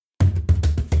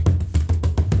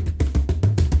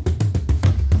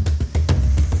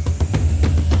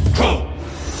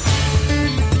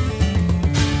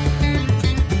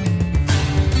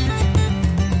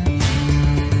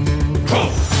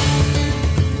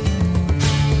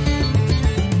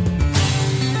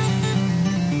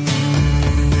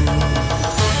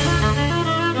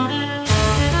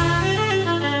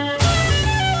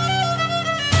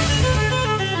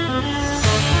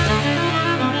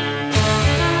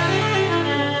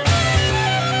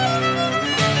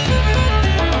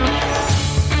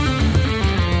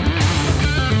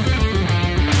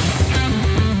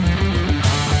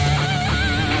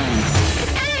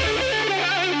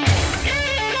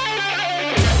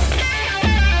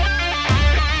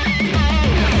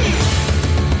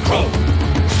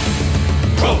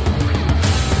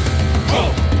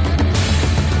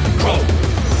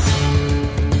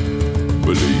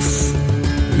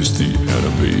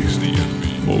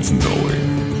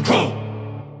knowing.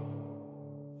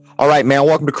 All right, man.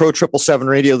 Welcome to Crow 777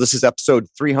 Radio. This is episode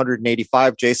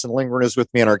 385. Jason Lingren is with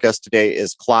me, and our guest today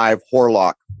is Clive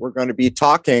Horlock. We're going to be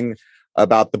talking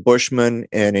about the Bushmen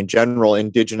and, in general,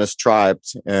 indigenous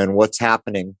tribes and what's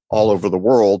happening all over the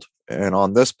world. And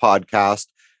on this podcast,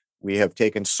 we have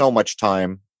taken so much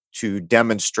time to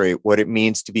demonstrate what it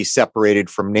means to be separated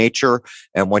from nature,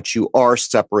 and once you are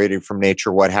separated from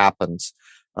nature, what happens.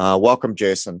 Welcome,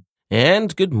 Jason.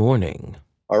 And good morning.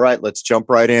 All right, let's jump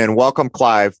right in. Welcome,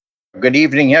 Clive. Good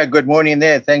evening here. Good morning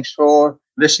there. Thanks for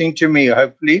listening to me,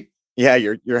 hopefully. Yeah,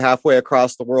 you're halfway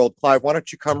across the world. Clive, why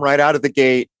don't you come right out of the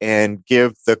gate and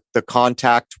give the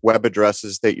contact web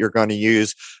addresses that you're going to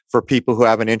use for people who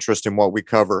have an interest in what we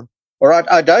cover. All right.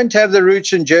 I don't have the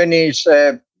Roots and Journeys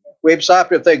website,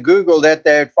 but if they Google that,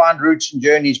 they would find Roots and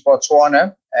Journeys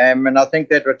Botswana, and I think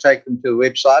that would take them to the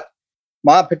website.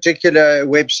 My particular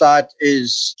website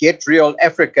is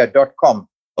getrealafrica.com.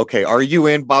 Okay. Are you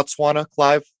in Botswana,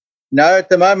 Clive? No, at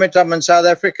the moment I'm in South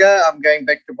Africa. I'm going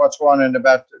back to Botswana in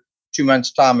about 2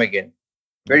 months' time again.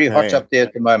 Very hot up there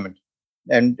at the moment,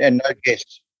 and no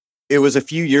guests. It was a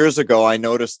few years ago I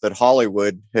noticed that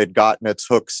Hollywood had gotten its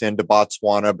hooks into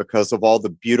Botswana because of all the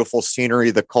beautiful scenery,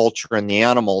 the culture, and the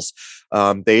animals.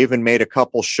 They even made a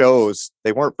couple shows.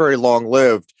 They weren't very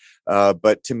long-lived,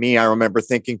 but to me, I remember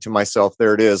thinking to myself,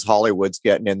 there it is, Hollywood's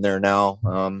getting in there now.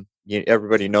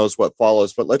 Everybody knows what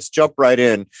follows, but let's jump right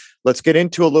in. Let's get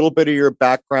into a little bit of your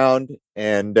background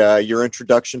and your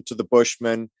introduction to the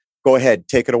Bushmen. Go ahead,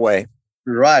 take it away.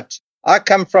 Right. I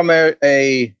come from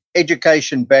a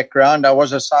education background. I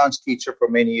was a science teacher for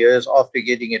many years after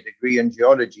getting a degree in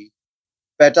geology.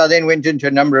 But I then went into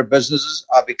a number of businesses.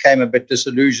 I became a bit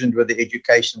disillusioned with the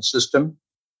education system.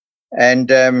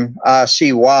 And I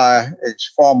see why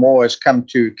it's far more has come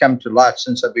to light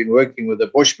since I've been working with the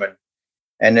Bushmen.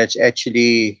 And it's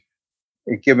actually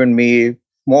given me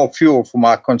more fuel for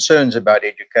my concerns about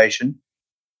education.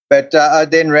 But I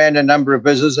then ran a number of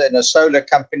businesses and a solar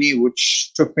company,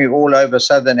 which took me all over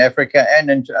Southern Africa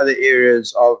and into other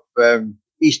areas of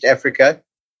East Africa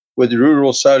with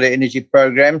rural solar energy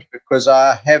programs, because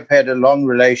I have had a long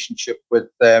relationship with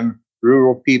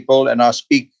rural people, and I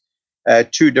speak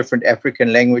 2 different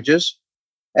African languages.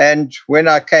 And when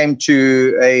I came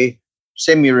to a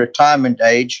semi-retirement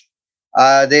age,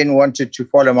 I then wanted to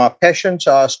follow my passion,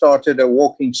 so I started a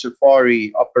walking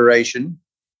safari operation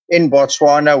in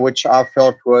Botswana, which I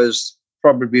felt was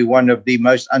probably one of the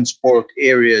most unspoiled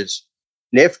areas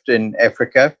left in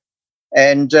Africa.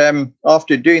 And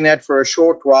after doing that for a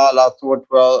short while, I thought,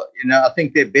 well, I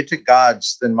think there are better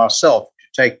guides than myself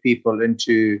to take people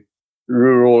into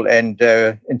rural and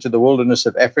into the wilderness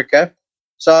of Africa.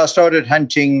 So I started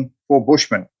hunting for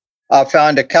Bushmen. I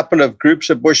found a couple of groups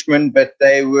of Bushmen, but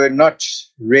they were not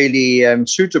really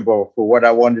suitable for what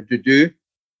I wanted to do.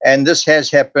 And this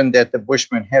has happened, that the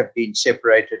Bushmen have been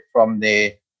separated from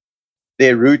their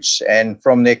roots and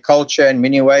from their culture in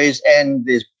many ways, and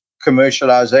there's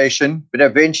commercialization. But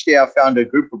eventually I found a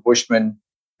group of Bushmen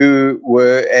who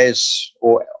were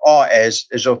are as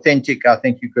authentic I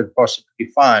think you could possibly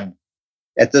find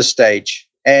at this stage,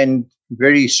 and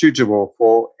very suitable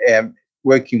for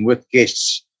working with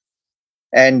guests.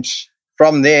 And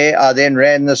from there, I then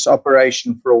ran this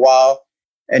operation for a while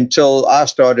until I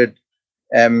started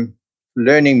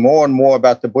learning more and more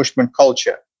about the Bushman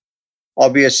culture.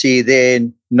 Obviously, their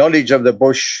knowledge of the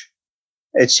bush,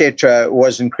 etc.,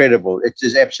 was incredible. It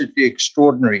is absolutely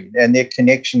extraordinary, and their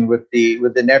connection with the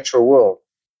natural world.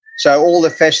 So all the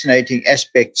fascinating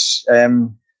aspects,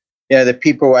 the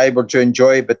people were able to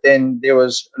enjoy. But then there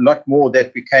was a lot more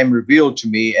that became revealed to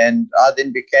me, and I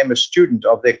then became a student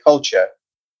of their culture,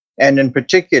 and in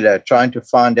particular, trying to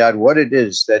find out what it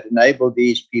is that enabled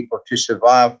these people to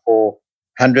survive for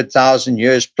 100,000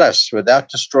 years plus without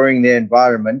destroying their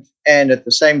environment, and at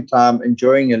the same time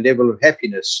enjoying a level of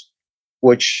happiness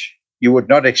which you would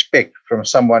not expect from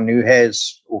someone who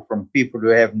has, or from people who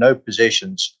have no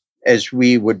possessions, as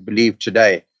we would believe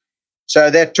today. So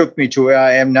that took me to where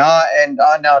I am now, and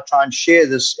I now try and share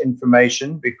this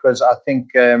information because I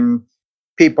think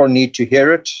people need to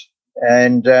hear it.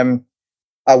 And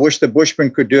I wish the Bushmen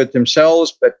could do it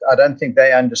themselves, but I don't think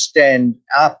they understand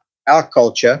our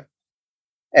culture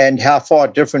and how far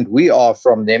different we are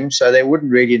from them. So they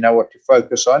wouldn't really know what to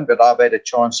focus on, but I've had a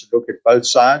chance to look at both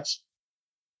sides.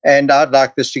 And I'd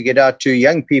like this to get out to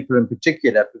young people in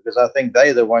particular, because I think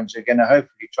they're the ones who are going to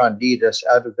hopefully try and lead us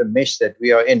out of the mess that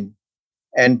we are in.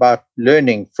 And by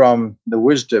learning from the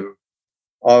wisdom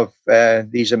of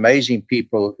these amazing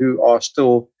people who are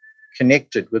still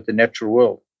connected with the natural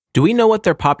world. Do we know what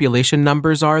their population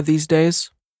numbers are these days?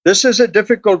 This is a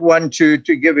difficult one to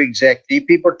give exactly.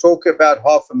 People talk about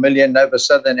 500,000 over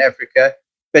southern Africa,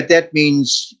 but that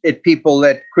means people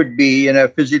that could be,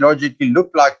 physiologically look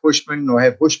like Bushmen or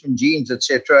have Bushman genes,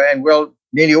 etc. And well,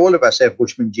 nearly all of us have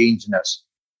Bushman genes in us.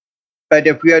 But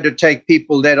if we are to take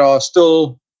people that are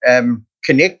still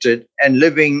connected and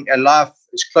living a life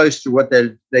as close to what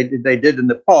they did in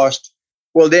the past,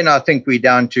 well, then I think we're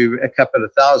down to a couple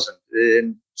of thousand.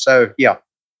 And so, yeah.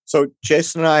 So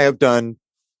Jason and I have done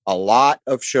a lot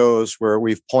of shows where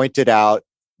we've pointed out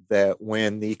that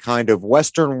when the kind of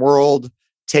Western world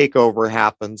takeover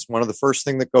happens, one of the first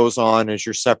thing that goes on is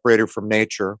you're separated from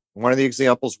nature. One of the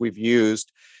examples we've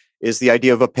used is the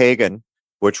idea of a pagan,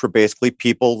 which were basically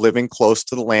people living close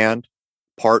to the land,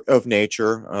 part of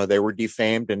nature. They were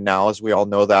defamed. And now, as we all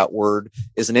know, that word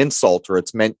is an insult, or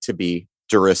it's meant to be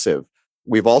derisive.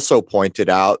 We've also pointed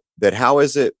out that how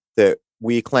is it that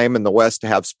we claim in the West to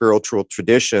have spiritual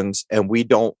traditions, and we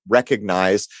don't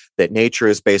recognize that nature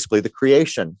is basically the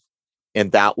creation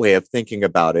in that way of thinking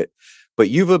about it. But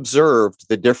you've observed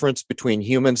the difference between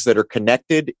humans that are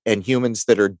connected and humans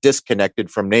that are disconnected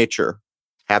from nature,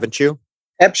 haven't you?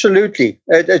 Absolutely.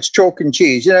 It's chalk and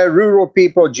cheese. Rural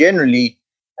people generally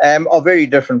are very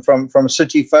different from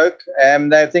city folk.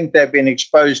 They think they've been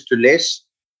exposed to less.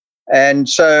 And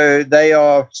so they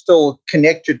are still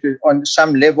connected on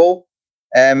some level.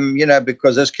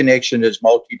 Because this connection is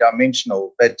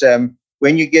multidimensional. But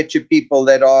when you get to people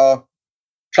that are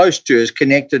close to as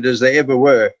connected as they ever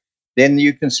were, then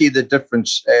you can see the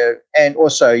difference. And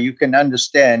also you can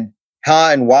understand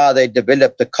how and why they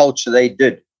developed the culture they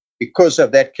did because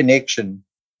of that connection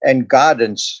and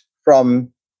guidance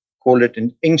from, call it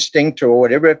an instinct or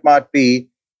whatever it might be,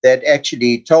 that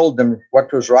actually told them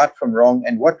what was right from wrong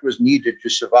and what was needed to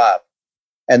survive.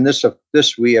 And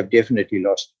this we have definitely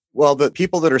lost. Well, the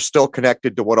people that are still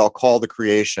connected to what I'll call the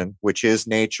creation, which is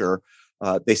nature,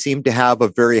 they seem to have a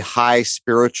very high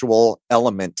spiritual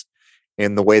element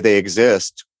in the way they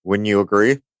exist. Wouldn't you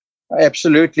agree?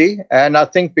 Absolutely. And I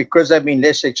think because they've been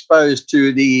less exposed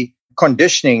to the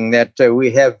conditioning that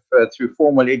we have through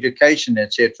formal education,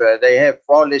 etc., they have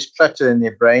far less clutter in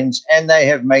their brains, and they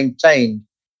have maintained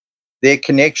their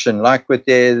connection, like with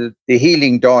the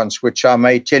healing dance, which I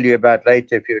may tell you about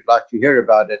later if you'd like to hear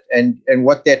about it, and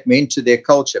what that meant to their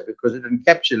culture, because it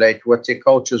encapsulates what their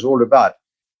culture is all about.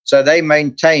 So they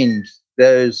maintained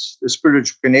the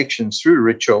spiritual connections through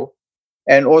ritual,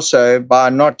 and also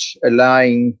by not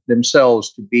allowing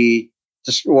themselves to be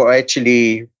or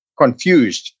actually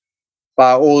confused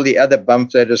by all the other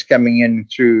bump that is coming in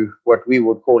through what we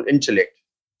would call intellect.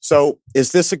 So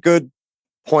is this a good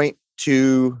point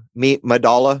to meet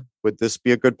Madala? Would this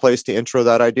be a good place to intro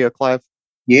that idea, Clive?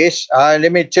 Yes.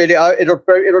 Let me tell you,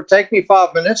 it'll take me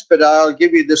 5 minutes, but I'll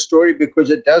give you the story because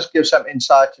it does give some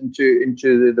insight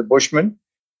into the Bushmen.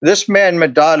 This man,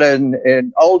 Madala,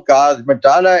 an old guy,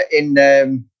 Madala in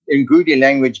Ngudi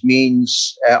language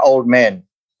means old man.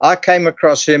 I came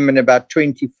across him in about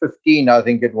 2015, I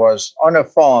think it was, on a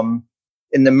farm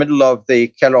in the middle of the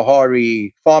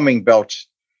Kalahari farming belt.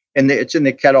 It's in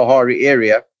the Kalahari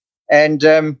area. And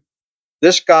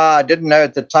this guy, I didn't know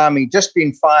at the time, he'd just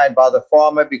been fired by the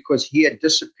farmer because he had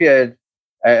disappeared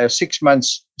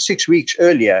 6 weeks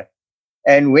earlier.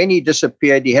 And when he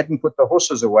disappeared, he hadn't put the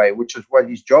horses away, which is what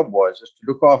his job was, is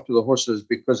to look after the horses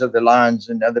because of the lions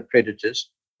and other predators.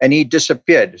 And he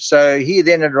disappeared. So he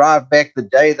then arrived back the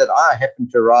day that I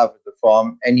happened to arrive at the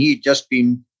farm, and he'd just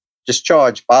been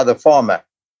discharged by the farmer.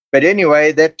 But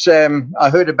anyway, I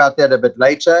heard about that a bit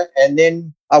later. And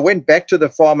then I went back to the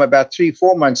farm about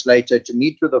 3-4 months later to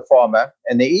meet with the farmer.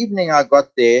 And the evening I got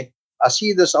there, I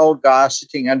see this old guy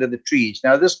sitting under the trees.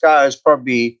 Now, this guy is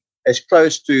probably as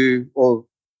close to or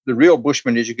the real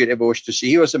Bushman as you could ever wish to see.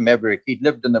 He was a maverick. He'd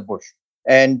lived in the bush.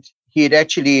 And he had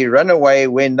actually run away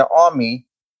when the army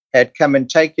had come and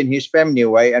taken his family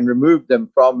away and removed them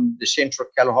from the Central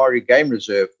Kalahari Game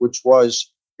Reserve, which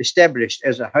was established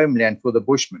as a homeland for the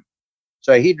Bushmen.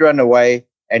 So he'd run away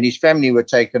and his family were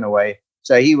taken away.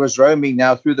 So he was roaming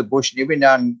now through the bush and every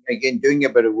now and again doing a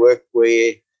bit of work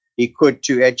where he could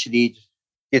to actually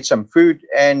get some food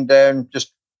and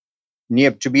just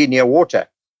to be near water.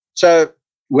 So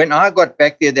when I got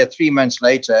back there 3 months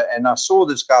later and I saw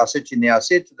this guy sitting there, I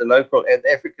said to the local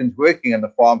Africans working on the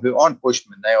farm who aren't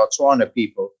Bushmen, they are Tswana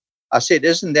people. I said,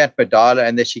 "Isn't that Madala?"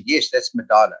 And they said, "Yes, that's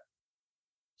Madala."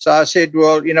 So I said,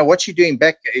 "Well, what's he doing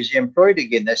back there? Is he employed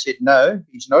again?" They said, "No,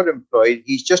 he's not employed.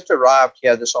 He's just arrived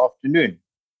here this afternoon."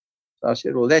 So I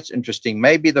said, "Well, that's interesting.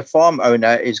 Maybe the farm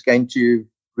owner is going to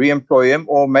re-employ him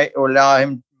or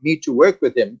allow me to work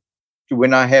with him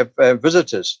when I have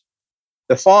visitors."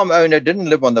 The farm owner didn't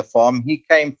live on the farm. He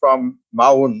came from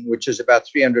Maun, which is about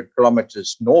 300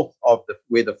 kilometers north of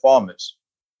where the farm is.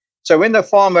 So when the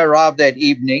farmer arrived that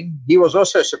evening, he was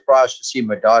also surprised to see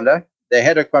Madala. They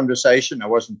had a conversation. I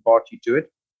wasn't party to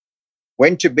it.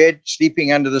 Went to bed,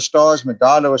 sleeping under the stars.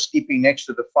 Madala was sleeping next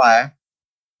to the fire.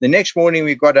 The next morning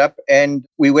we got up and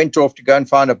we went off to go and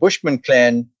find a Bushman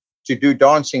clan to do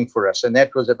dancing for us. And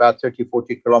that was about 30,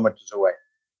 40 kilometers away.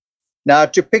 Now,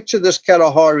 to picture this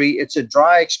Kalahari, it's a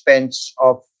dry expanse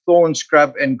of thorn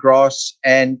scrub and grass,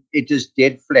 and it is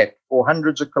dead flat for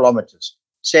hundreds of kilometers,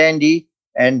 sandy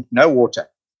and no water,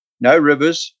 no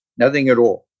rivers, nothing at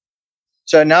all.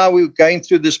 So now we're going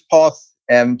through this path,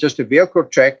 just a vehicle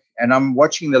track, and I'm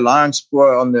watching the lion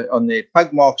spoor on the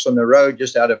pug marks on the road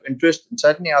just out of interest, and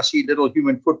suddenly I see little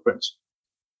human footprints.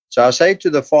 So I say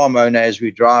to the farm owner as we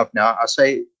drive now, I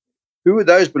say, who would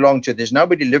those belong to? There's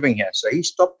nobody living here. So he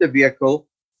stopped the vehicle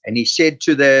and he said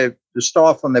to the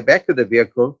staff on the back of the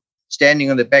vehicle, standing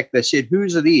on the back, they said,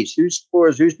 whose are these? Whose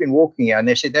spoors? Who's been walking here? And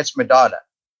they said, that's Madala.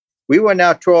 We were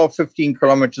now 12, 15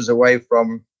 kilometers away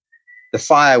from the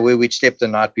fire where we'd slept the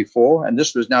night before. And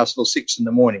this was now still 6 in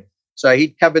the morning. So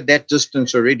he'd covered that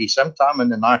distance already, sometime in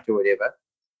the night or whatever.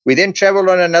 We then traveled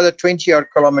on another 20 odd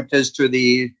kilometers to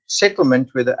the settlement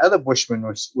where the other Bushmen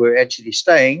were actually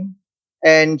staying.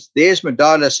 And there's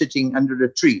Madala sitting under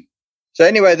a tree. So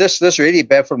anyway, this really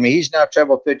baffled me. He's now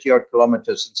traveled 30 odd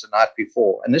kilometers since the night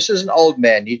before. And this is an old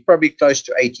man. He's probably close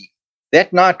to 80.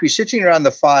 That night we're sitting around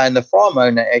the fire and the farm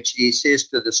owner actually says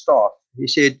to the staff, he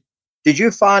said, did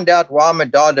you find out why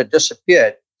Madala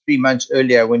disappeared 3 months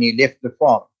earlier when he left the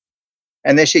farm?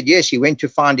 And they said, yes, he went to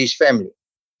find his family.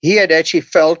 He had actually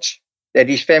felt that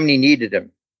his family needed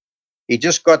him. He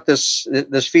just got this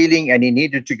feeling and he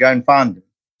needed to go and find them.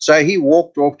 So he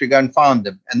walked off to go and find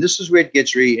them. And this is where it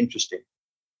gets really interesting,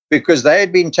 because they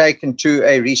had been taken to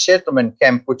a resettlement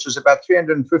camp, which was about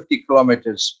 350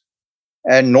 kilometers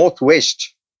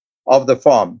northwest of the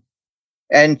farm.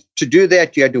 And to do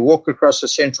that, you had to walk across the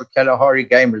Central Kalahari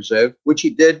Game Reserve, which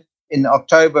he did in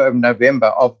October and November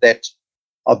of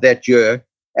that year.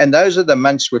 And those are the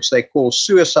months which they call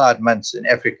suicide months in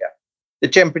Africa. The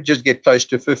temperatures get close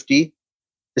to 50.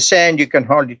 The sand, you can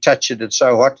hardly touch it. It's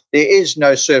so hot. There is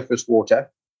no surface water.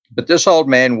 But this old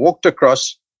man walked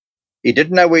across. He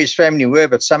didn't know where his family were,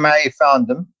 but somehow he found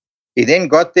them. He then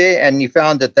got there and he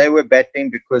found that they were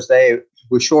battling because they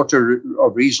were short of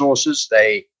resources.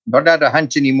 They not allowed to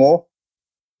hunt anymore.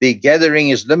 The gathering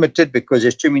is limited because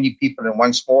there's too many people in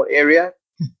one small area.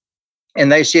 And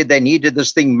they said they needed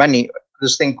this thing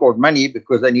called money,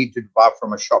 because they needed to buy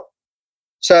from a shop.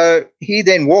 So he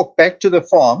then walked back to the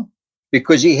farm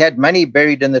because he had money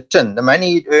buried in the tin. The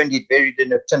money he'd earned, he'd buried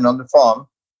in a tin on the farm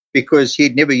because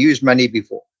he'd never used money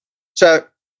before. So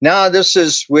now this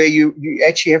is where you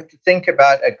actually have to think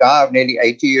about a guy of nearly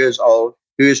 80 years old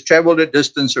who has traveled a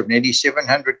distance of nearly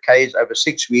 700 Ks over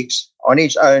 6 weeks on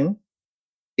his own.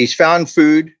 He's found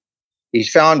food.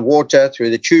 He's found water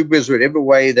through the tubers, whatever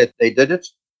way that they did it.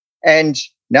 And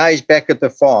now he's back at the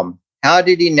farm. How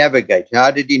did he navigate?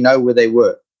 How did he know where they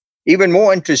were? Even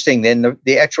more interesting then,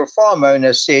 the actual farm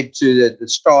owner said to the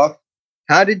staff,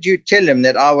 how did you tell him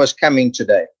that I was coming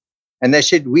today? And they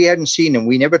said, we hadn't seen him.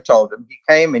 We never told him. He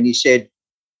came and he said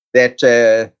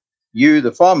that you,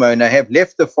 the farm owner, have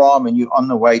left the farm and you're on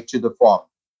the way to the farm.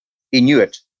 He knew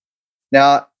it.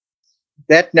 Now,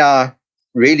 that now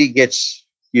really gets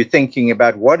you thinking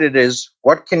about what it is,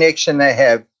 what connection they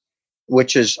have,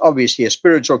 which is obviously a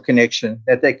spiritual connection,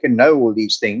 that they can know all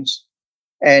these things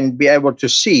and be able to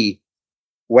see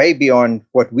way beyond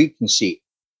what we can see.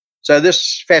 So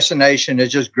this fascination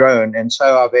has just grown. And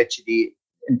so I've actually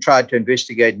tried to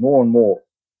investigate more and more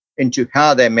into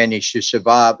how they manage to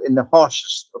survive in the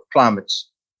harshest of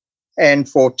climates and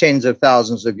for tens of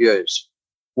thousands of years.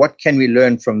 What can we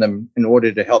learn from them in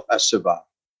order to help us survive?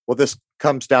 Well, this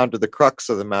comes down to the crux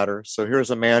of the matter. So here's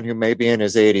a man who may be in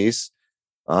his 80s.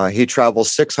 He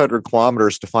travels 600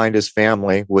 kilometers to find his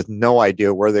family with no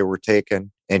idea where they were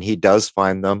taken, and he does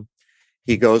find them.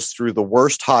 He goes through the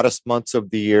worst, hottest months of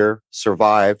the year,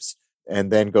 survives,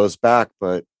 and then goes back.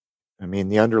 But, I mean,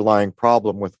 the underlying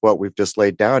problem with what we've just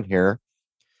laid down here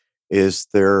is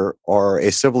there are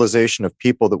a civilization of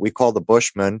people that we call the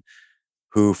Bushmen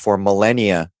who for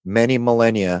millennia, many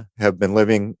millennia, have been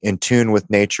living in tune with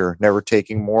nature, never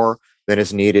taking more than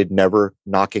is needed, never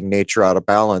knocking nature out of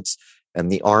balance. And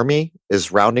the army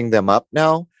is rounding them up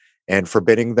now and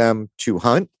forbidding them to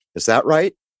hunt. Is that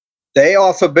right? They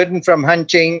are forbidden from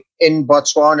hunting in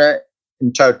Botswana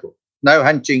in total. No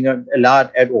hunting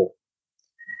allowed at all,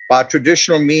 by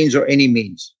traditional means or any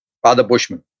means, by the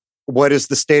Bushmen. What is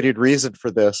the stated reason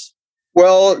for this?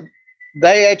 Well,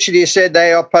 They actually said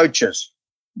they are poachers.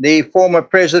 The former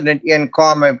president, Ian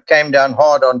Khama, came down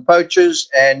hard on poachers,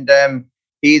 and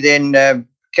he then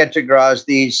categorized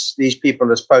these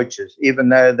people as poachers, even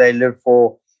though they live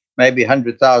for maybe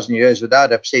 100,000 years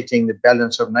without upsetting the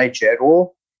balance of nature at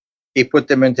all. He put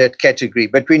them in that category.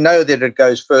 But we know that it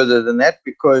goes further than that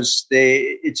because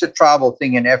it's a tribal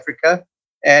thing in Africa,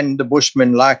 and the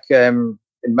Bushmen, like in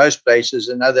most places,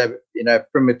 and other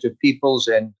primitive peoples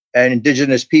and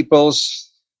indigenous peoples,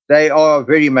 they are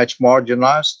very much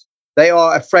marginalized. They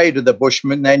are afraid of the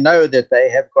Bushmen. They know that they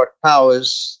have got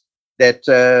powers that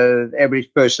the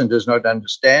average person does not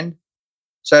understand.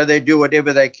 So they do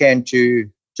whatever they can to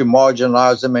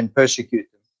marginalize them and persecute them.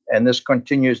 And this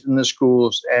continues in the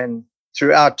schools and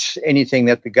throughout anything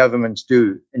that the governments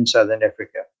do in Southern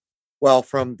Africa. Well,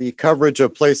 from the coverage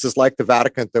of places like the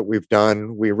Vatican that we've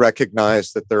done, we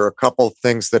recognize that there are a couple of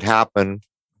things that happen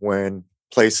when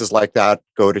places like that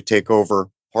go to take over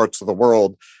parts of the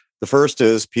world. The first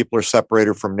is people are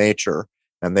separated from nature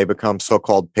and they become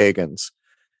so-called pagans.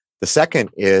 The second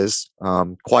is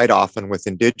quite often with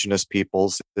indigenous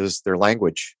peoples is their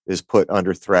language is put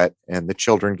under threat and the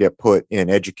children get put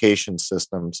in education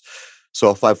systems.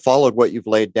 So if I've followed what you've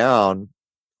laid down,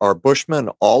 are Bushmen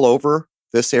all over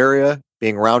this area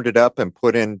being rounded up and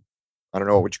put in, I don't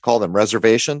know what you call them,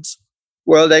 reservations?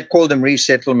 Well, they call them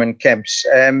resettlement camps.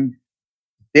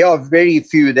 There are very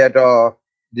few that are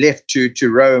left to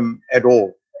roam at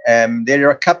all. There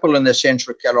are a couple in the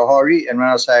central Kalahari, and when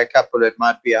I say a couple, it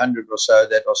might be 100 or so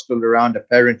that are still around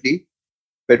apparently.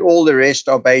 But all the rest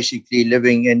are basically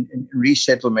living in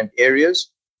resettlement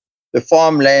areas. The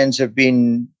farmlands have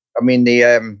been,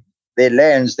 their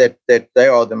lands that they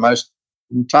are the most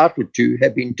entitled to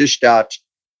have been dished out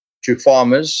to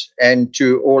farmers and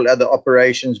to all other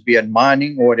operations, be it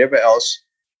mining or whatever else.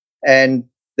 And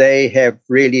they have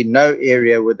really no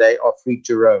area where they are free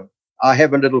to roam. I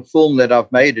have a little film that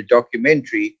I've made, a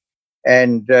documentary,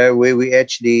 and where we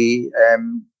actually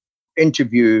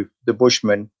interview the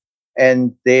Bushmen,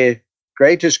 and their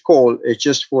greatest call is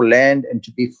just for land and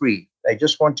to be free. They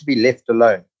just want to be left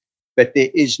alone. But there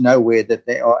is nowhere that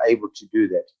they are able to do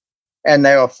that. And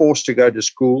they are forced to go to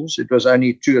schools. It was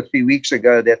only 2 or 3 weeks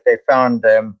ago that they found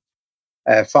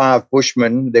 5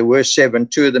 Bushmen. There were 7.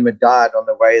 2 of them had died on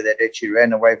the way that actually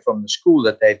ran away from the school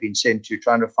that they'd been sent to,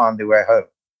 trying to find their way home.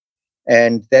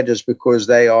 And that is because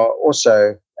they are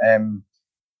also,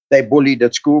 they're bullied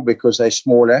at school because they're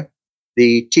smaller.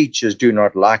 The teachers do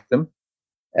not like them.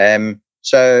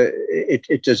 So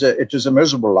it is a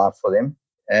miserable life for them,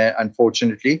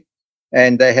 unfortunately.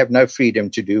 And they have no freedom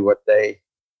to do what they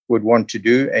would want to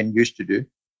do and used to do.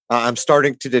 I'm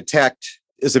starting to detect,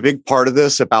 is a big part of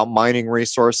this about mining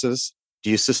resources, do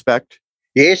you suspect?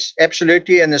 Yes,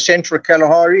 absolutely. In the central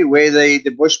Kalahari, where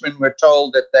the Bushmen were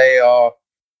told that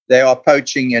they are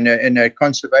poaching in a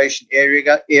conservation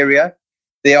area.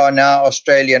 There are now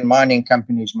Australian mining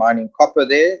companies mining copper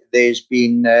there. There's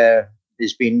been a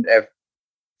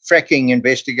fracking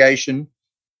investigation.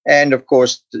 And of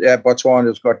course,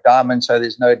 Botswana's got diamonds, so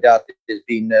there's no doubt that there's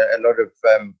been a lot of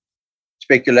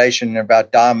speculation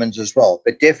about diamonds as well.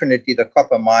 But definitely the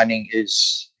copper mining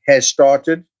has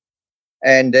started,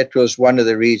 and that was one of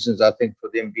the reasons, I think, for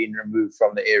them being removed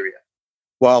from the area.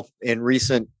 Well, in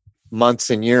recent months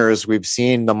and years, we've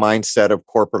seen the mindset of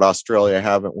corporate Australia,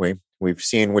 haven't we? We've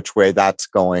seen which way that's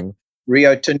going.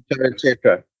 Rio Tinto,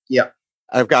 etc. Yeah.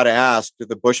 I've got to ask, do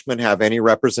the Bushmen have any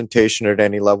representation at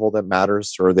any level that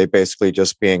matters, or are they basically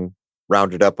just being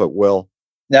rounded up at will?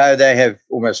 No, they have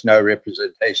almost no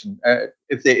representation.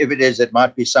 If it is, it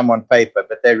might be some on paper,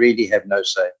 but they really have no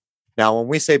say. Now, when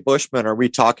we say Bushmen, are we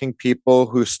talking people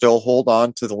who still hold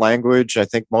on to the language? I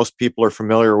think most people are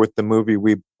familiar with the movie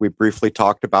we briefly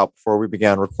talked about before we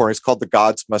began recording. It's called The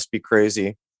Gods Must Be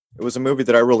Crazy. It was a movie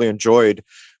that I really enjoyed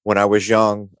when I was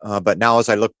young. But now as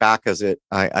I look back as it,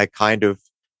 I kind of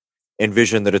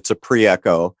envision that it's a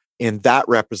pre-echo. In that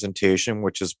representation,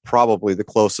 which is probably the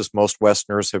closest most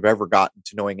Westerners have ever gotten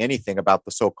to knowing anything about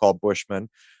the so-called Bushmen,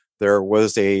 there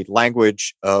was a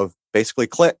language of basically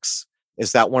clicks.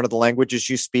 Is that one of the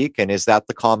languages you speak? And is that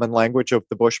the common language of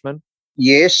the Bushmen?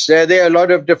 Yes, there are a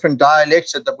lot of different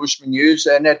dialects that the Bushmen use,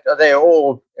 and they're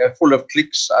all full of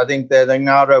cliques. I think the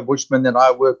Ngara Bushmen that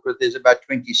I work with, there's about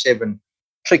 27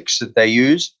 cliques that they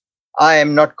use. I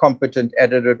am not competent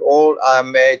at it at all. I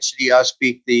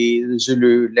speak the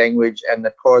Zulu language and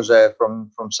the Xhosa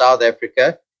from South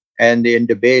Africa, and the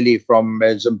Ndebele from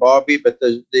Zimbabwe. But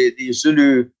the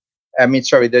Zulu,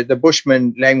 the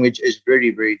Bushman language is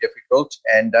very, very difficult,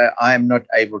 and I am not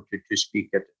able to speak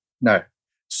it. No.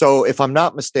 So if I'm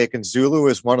not mistaken, Zulu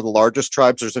is one of the largest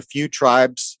tribes. There's a few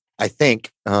tribes I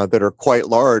think, that are quite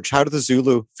large. How do the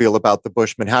Zulu feel about the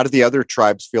Bushmen? How do the other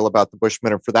tribes feel about the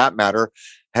Bushmen? And for that matter,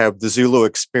 have the Zulu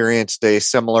experienced a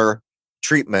similar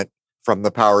treatment from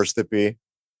the powers that be?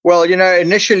 Well,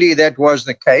 initially that was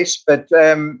the case, but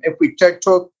if we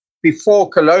talk before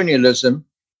colonialism,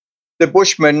 the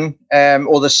Bushmen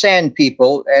or the San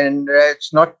people, and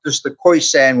it's not just the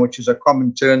Khoisan, which is a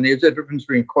common term. There's a difference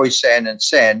between Khoisan and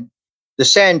San. The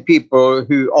San people,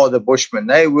 who are the Bushmen,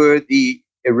 they were the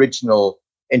original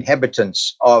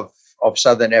inhabitants of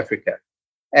Southern Africa.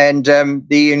 And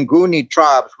the Nguni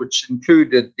tribes, which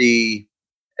included the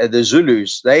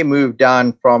Zulus, they moved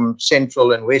down from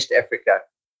Central and West Africa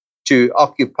to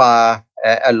occupy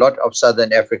a lot of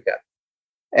Southern Africa.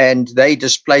 And they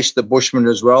displaced the Bushmen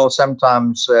as well.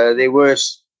 Sometimes there were,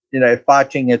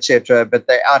 fighting, etc., but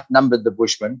they outnumbered the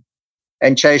Bushmen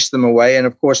and chased them away. And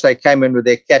of course, they came in with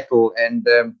their cattle and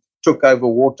took over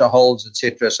water holes,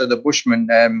 etc. So the Bushmen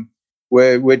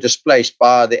were displaced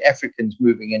by the Africans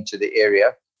moving into the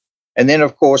area. And then,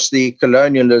 of course, the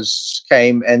colonialists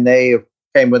came, and they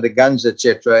came with the guns,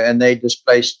 etc., and they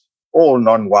displaced all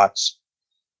non-whites.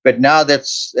 But now that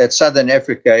Southern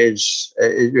Africa is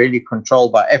really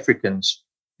controlled by Africans,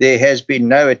 there has been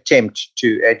no attempt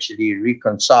to actually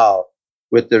reconcile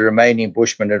with the remaining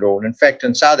Bushmen at all. In fact,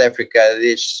 in South Africa,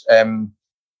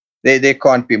 there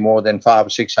can't be more than 500 or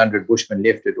 600 Bushmen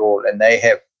left at all, and they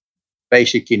have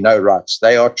basically no rights.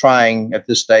 They are trying at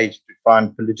this stage to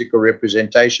find political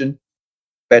representation,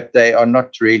 but they are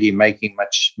not really making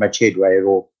much headway at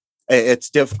all. It's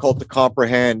difficult to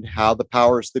comprehend how the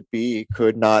powers that be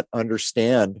could not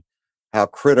understand how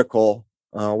critical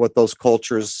what those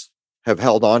cultures have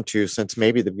held on to since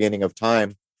maybe the beginning of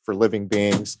time for living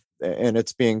beings, and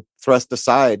it's being thrust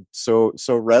aside so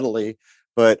readily.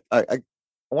 But I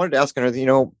wanted to ask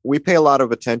another, we pay a lot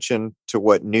of attention to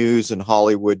what news and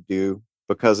Hollywood do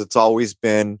because it's always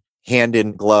been hand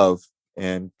in glove,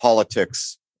 and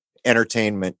politics,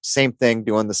 entertainment, same thing,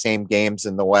 doing the same games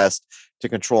in the West to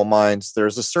control minds.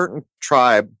 There's a certain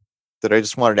tribe that I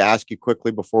just wanted to ask you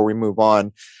quickly before we move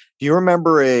on. Do you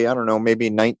remember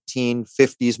maybe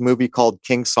 1950s movie called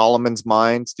King Solomon's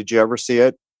Mines? Did you ever see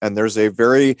it? And there's a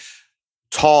very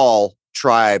tall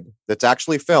tribe that's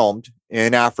actually filmed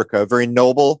in Africa, very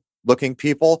noble looking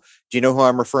people. Do you know who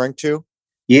I'm referring to?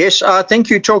 Yes, I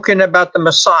think you're talking about the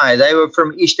Maasai. They were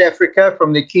from East Africa,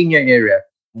 from the Kenya area.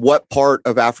 What part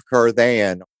of Africa are they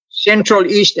in? Central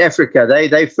East Africa.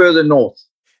 They further north.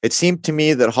 It seemed to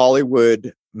me that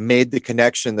Hollywood made the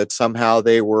connection that somehow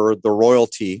they were the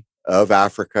royalty of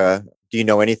Africa. Do you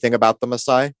know anything about the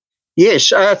Maasai?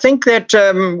 Yes, I think that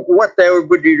what they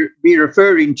would be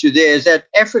referring to there is that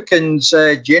Africans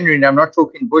generally, and I'm not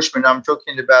talking Bushmen, I'm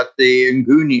talking about the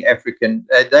Nguni African,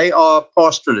 they are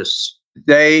pastoralists.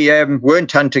 They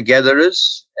weren't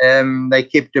hunter-gatherers. They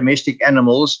kept domestic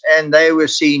animals, and they were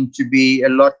seen to be a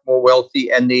lot more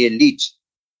wealthy and the elite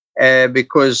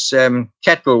because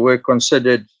cattle were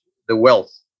considered the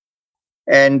wealth.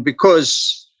 And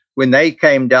because when they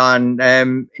came down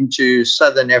into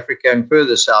southern Africa and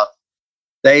further south,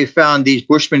 they found these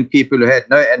Bushmen people who had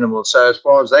no animals. So as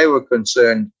far as they were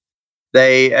concerned,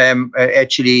 they are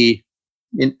actually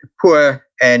poor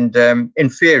and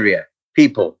inferior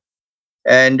people.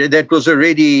 And that was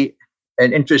already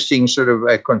an interesting sort of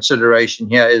a consideration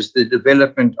here, is the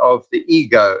development of the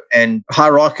ego and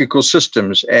hierarchical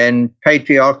systems and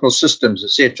patriarchal systems,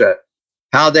 etc.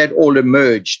 How that all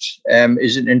emerged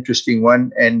is an interesting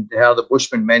one, and how the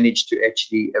Bushmen managed to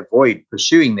actually avoid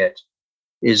pursuing that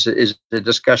is a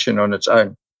discussion on its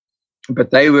own.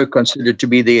 But they were considered to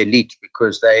be the elite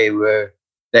because they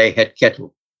had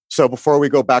cattle. So before we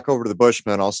go back over to the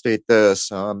Bushmen, I'll state this.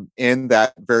 In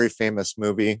that very famous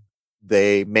movie,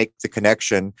 they make the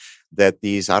connection that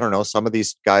these, some of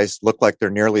these guys look like they're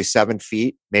nearly 7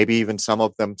 feet, maybe even some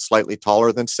of them slightly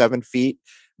taller than 7 feet,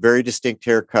 very distinct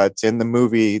haircuts. In the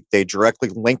movie, they directly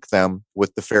link them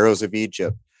with the pharaohs of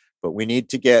Egypt. But we need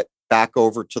to get back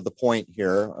over to the point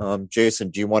here. Jason,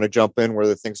 do you want to jump in? Were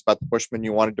there things about the Bushmen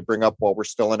you wanted to bring up while we're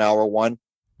still in hour one?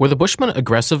 Were the Bushmen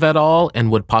aggressive at all and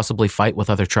would possibly fight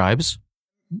with other tribes?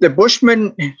 The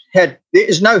Bushmen there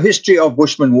is no history of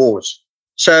Bushman wars.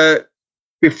 So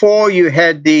before you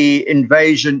had the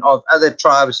invasion of other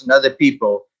tribes and other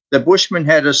people, the Bushmen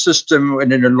had a system,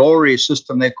 an Ilori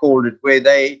system they called it, where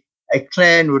a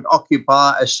clan would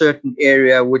occupy a certain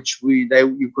area, which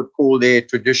you could call their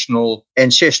traditional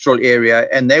ancestral area,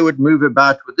 and they would move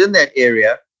about within that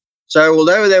area. So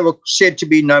although they were said to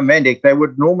be nomadic, they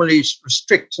would normally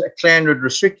a clan would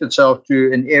restrict itself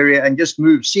to an area and just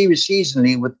move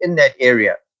seasonally within that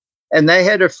area. And they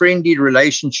had a friendly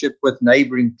relationship with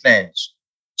neighboring clans.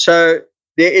 So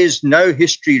there is no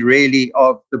history really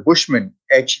of the Bushmen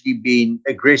actually being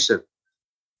aggressive.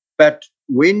 But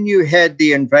when you had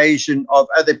the invasion of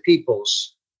other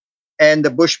peoples and the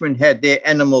Bushmen had their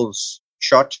animals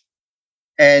shot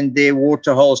and their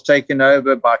water holes taken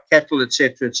over by cattle,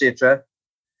 etc.,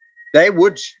 they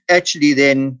would actually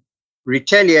then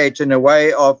retaliate in a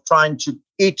way of trying to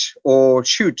eat or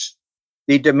shoot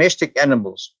the domestic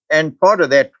animals. And part of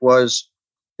that was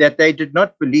that they did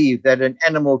not believe that an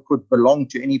animal could belong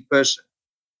to any person.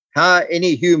 How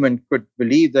any human could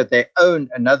believe that they own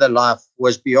another life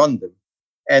was beyond them.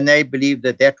 And they believed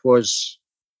that that was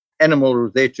animal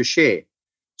there to share.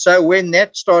 So when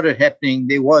that started happening,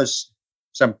 there was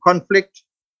some conflict.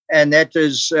 And that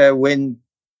is when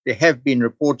there have been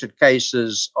reported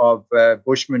cases of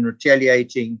Bushmen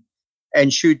retaliating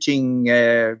and shooting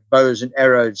bows and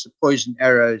arrows, poison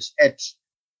arrows at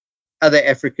other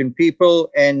African people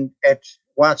and at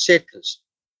white settlers.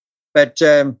 But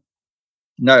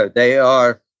no, they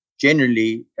are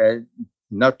generally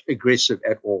not aggressive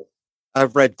at all.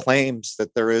 I've read claims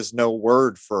that there is no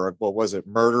word for, what was it,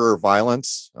 murder or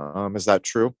violence. Is that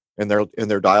true in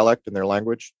their dialect, in their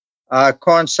language? I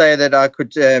can't say that I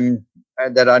could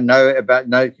that I know about.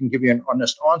 No, I can give you an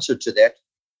honest answer to that.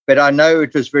 But I know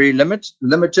it was very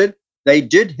limited. They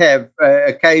did have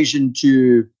occasion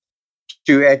to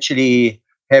actually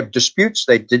have disputes.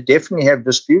 They did definitely have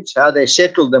disputes. How they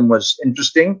settled them was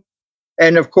interesting.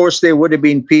 And of course, there would have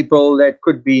been people that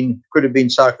could have been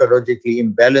psychologically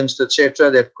imbalanced,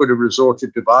 etc., that could have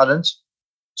resorted to violence.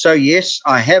 So yes,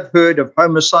 I have heard of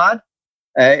homicide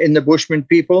in the Bushman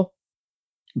people,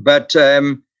 but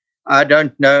I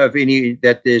don't know of any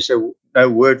that there's no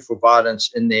word for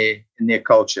violence in their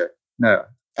culture. No.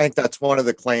 I think that's one of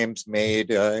the claims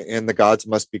made in The Gods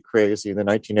Must Be Crazy in the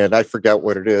 1980s. I forget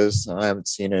what it is. I haven't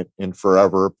seen it in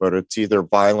forever, but it's either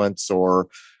violence or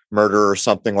murder or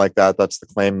something like that. That's the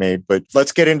claim made. But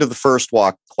let's get into the first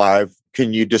walk, Clive.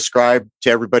 Can you describe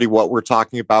to everybody what we're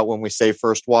talking about when we say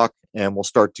first walk? And we'll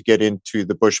start to get into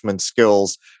the Bushman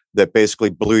skills that basically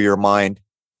blew your mind.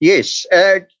 Yes.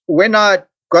 When I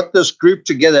got this group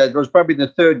together, it was probably the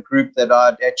third group that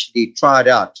I'd actually tried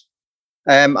out.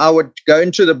 I would go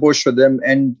into the bush with them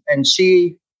and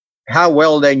see how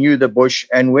well they knew the bush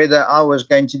and whether I was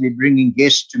going to be bringing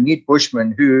guests to meet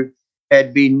Bushmen who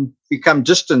had become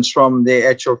distant from their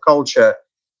actual culture.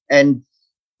 And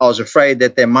I was afraid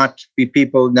that there might be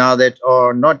people now that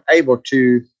are not able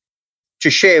to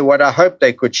share what I hoped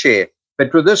they could share.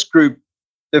 But with this group,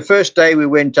 the first day we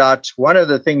went out, one of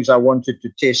the things I wanted to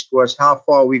test was how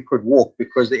far we could walk,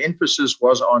 because the emphasis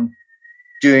was on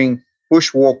doing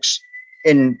bush walks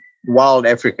in wild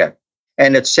Africa.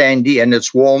 And it's sandy and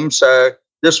it's warm, so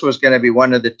this was going to be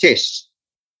one of the tests.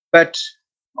 But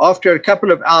after a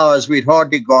couple of hours, we'd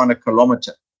hardly gone a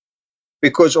kilometer,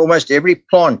 because almost every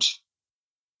plant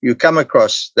you come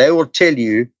across, they will tell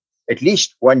you at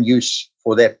least one use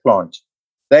for that plant.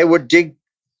 They would dig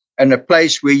in a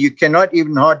place where you cannot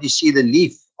even hardly see the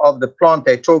leaf of the plant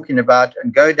they're talking about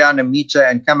and go down a meter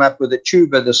and come up with a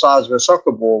tuber the size of a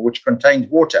soccer ball, which contains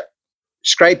water.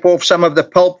 Scrape off some of the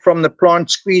pulp from the plant,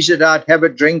 squeeze it out, have a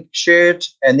drink, share it,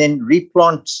 and then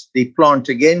replant the plant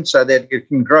again so that it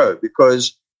can grow,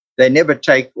 because they never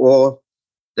take, or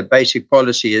the basic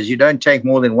policy is you don't take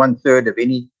more than 1/3 of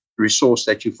any resource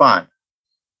that you find.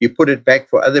 You put it back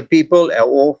for other people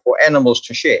or for animals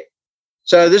to share.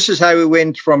 So this is how we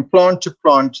went from plant to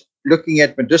plant, looking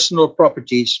at medicinal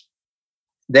properties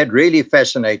that really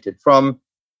fascinated, from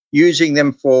using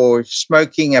them for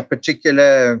smoking a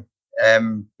particular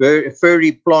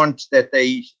furry plant that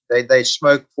they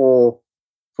smoke for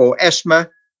asthma,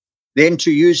 then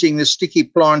to using the sticky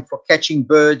plant for catching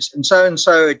birds, and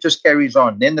so it just carries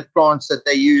on. Then the plants that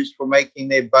they use for making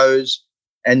their bows,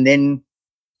 and then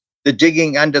the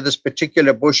digging under this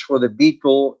particular bush for the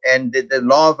beetle, and the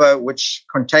larva which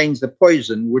contains the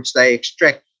poison, which they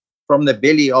extract from the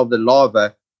belly of the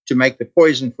larva to make the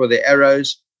poison for the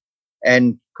arrows,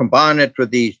 and combine it with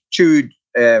the chewed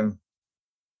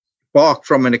bark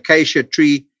from an acacia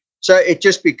tree. So it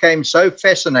just became so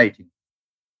fascinating.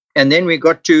 And then we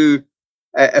got to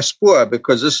a spoor,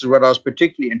 because this is what I was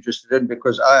particularly interested in,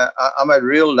 because I'm a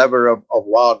real lover of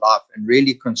wildlife and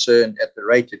really concerned at the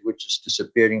rate at which it's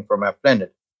disappearing from our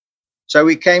planet. So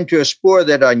we came to a spoor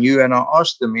that I knew, and I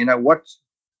asked them,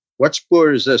 what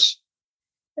spoor is this?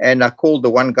 And I called the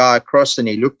one guy across, and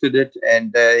he looked at it,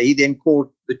 and he then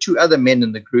called the two other men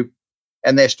in the group,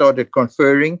 and they started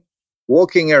conferring,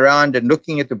 walking around and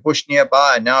looking at the bush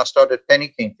nearby. And now I started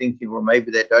panicking, thinking, well,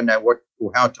 maybe they don't know what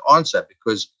or how to answer,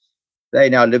 because they're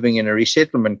now living in a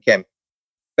resettlement camp.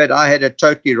 But I had it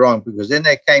totally wrong, because then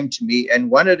they came to me,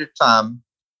 and one at a time,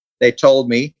 they told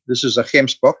me, this is a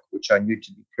Gemsbok, which I knew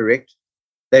to be correct.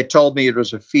 They told me it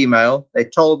was a female. They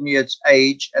told me its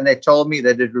age, and they told me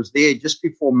that it was there just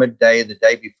before midday the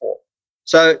day before.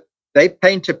 So they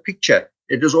paint a picture.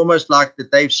 It was almost like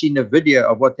that they've seen a video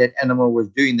of what that animal was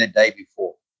doing the day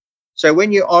before. So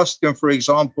when you ask them, for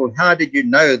example, how did you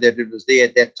know that it was there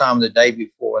at that time the day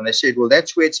before? And they said, well,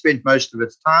 that's where it spent most of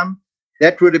its time.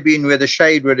 That would have been where the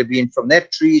shade would have been from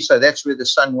that tree. So that's where the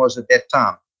sun was at that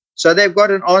time. So they've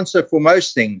got an answer for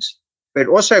most things. But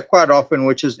also quite often,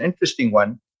 which is an interesting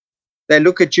one, they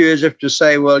look at you as if to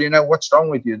say, well, what's wrong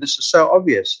with you? This is so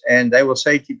obvious. And they will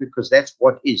say to you, because that's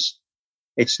what is.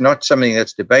 It's not something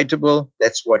that's debatable.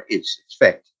 That's what is. It's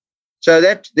fact. So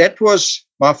that was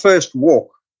my first walk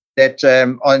that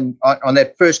on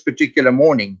that first particular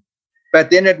morning. But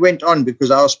then it went on,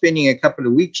 because I was spending a couple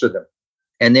of weeks with them.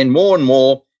 And then more and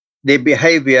more, their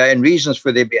behavior and reasons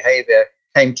for their behavior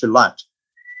came to light.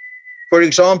 For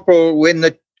example, when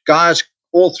the guys,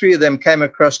 all three of them, came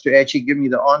across to actually give me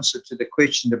the answer to the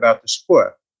question about the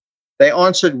spoor, they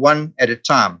answered one at a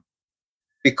time,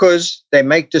 because they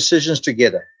make decisions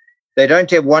together. They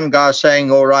don't have one guy saying,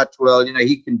 all right, well,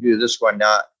 he can do this one.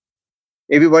 Now,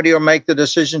 everybody will make the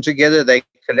decision together. They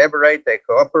collaborate, they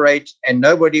cooperate, and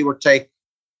nobody will take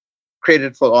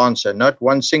credit for the answer, not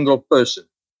one single person.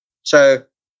 So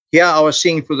here I was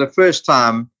seeing for the first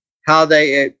time how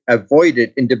they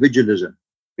avoided individualism,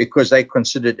 because they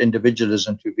considered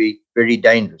individualism to be very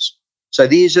dangerous. So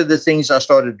these are the things I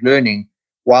started learning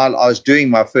while I was doing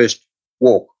my first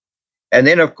walk. And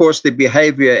then, of course, the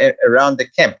behavior around the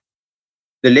camp,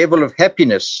 the level of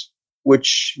happiness,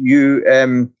 which you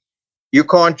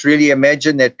can't really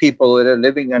imagine that people that are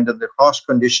living under the harsh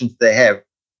conditions they have,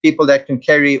 people that can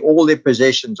carry all their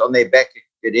possessions on their back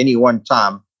at any one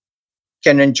time,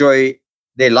 can enjoy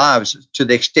their lives to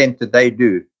the extent that they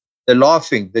do. The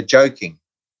laughing, the joking.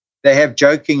 They have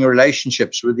joking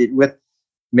relationships with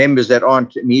members that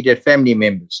aren't immediate family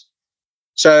members.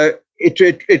 So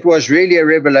it was really a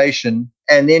revelation.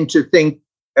 And then to think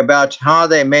about how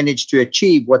they managed to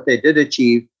achieve what they did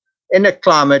achieve in a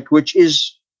climate which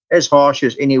is as harsh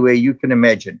as anywhere you can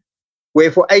imagine,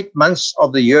 where for 8 months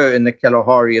of the year in the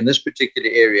Kalahari, in this particular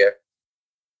area,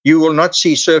 you will not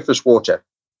see surface water.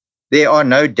 There are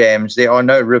no dams, there are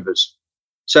no rivers.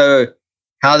 So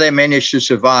how they managed to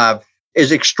survive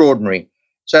is extraordinary.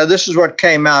 So this is what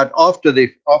came out after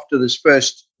this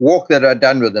first walk that I'd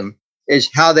done with them, is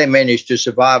how they managed to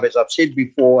survive, as I've said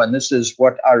before, and this is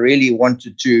what I really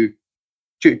wanted to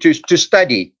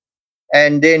study.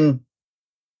 And then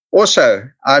also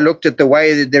I looked at the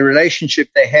way that the relationship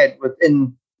they had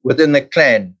within the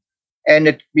clan, and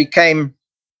it became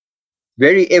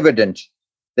very evident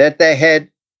that they had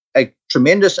a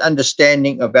tremendous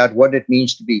understanding about what it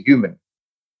means to be human,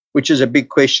 which is a big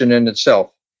question in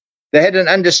itself. They had an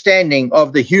understanding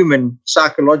of the human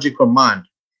psychological mind,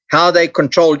 how they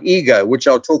controlled ego, which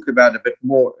I'll talk about a bit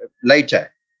more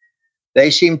later. They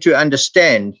seem to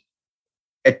understand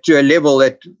it to a level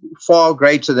that far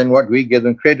greater than what we give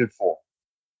them credit for.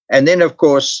 And then, of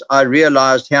course, I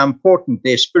realized how important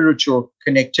their spiritual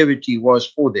connectivity was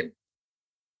for them.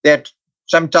 That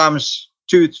sometimes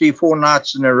 2, 3, 4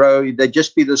 nights in a row, they'd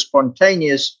just be the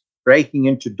spontaneous breaking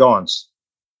into dance.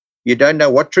 You don't know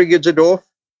what triggers it off,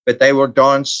 but they will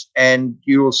dance, and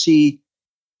you will see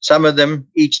some of them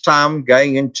each time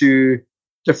going into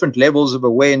different levels of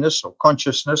awareness or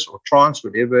consciousness or trance,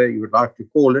 whatever you would like to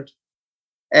call it.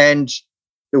 And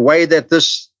the way that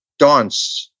this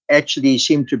dance actually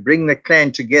seemed to bring the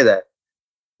clan together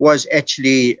was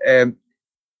actually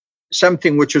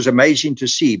something which was amazing to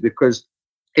see, because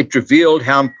it revealed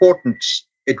how important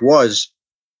it was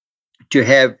to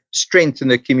have strength in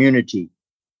the community,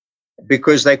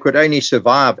 because they could only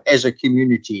survive as a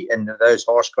community in those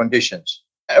harsh conditions.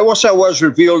 It also was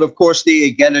revealed, of course, the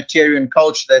egalitarian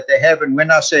culture that they have. And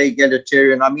when I say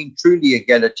egalitarian, I mean truly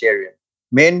egalitarian.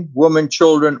 Men, women,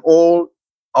 children, all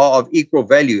are of equal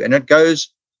value. And it goes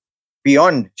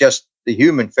beyond just the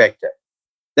human factor.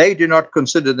 They do not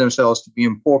consider themselves to be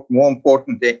more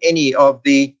important than any of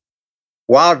the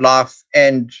wildlife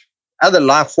and other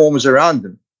life forms around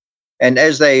them. And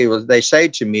as they say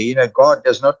to me, God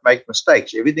does not make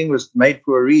mistakes. Everything was made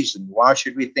for a reason. Why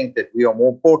should we think that we are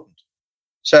more important?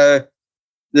 So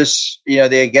this, the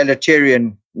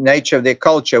egalitarian nature of their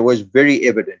culture was very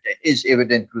evident. It is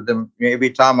evident with them every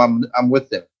time I'm with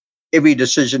them. Every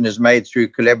decision is made through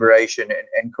collaboration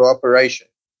and cooperation.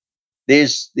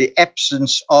 There's the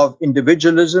absence of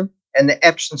individualism and the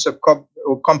absence of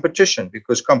competition,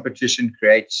 because competition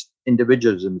creates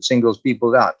individualism. It singles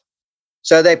people out.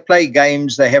 So they play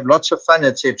games, they have lots of fun,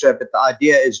 etc. But the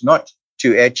idea is not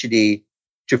to actually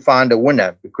to find a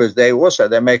winner, because they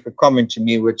make a comment to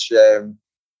me which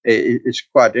is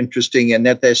quite interesting, and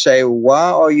that they say,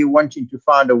 why are you wanting to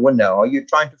find a winner? Are you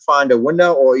trying to find a winner,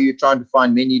 or are you trying to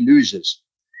find many losers?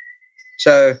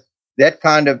 So that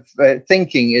kind of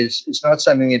thinking is not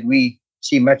something that we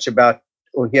see much about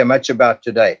or hear much about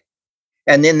today.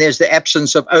 And then there's the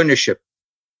absence of ownership.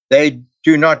 They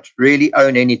do not really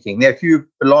own anything. There are a few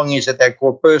belongings that they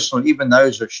call personal, even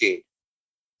those are shared.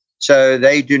 So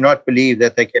they do not believe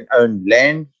that they can own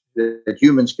land, that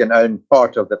humans can own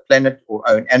part of the planet or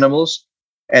own animals,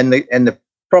 and the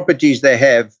properties they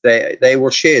have, they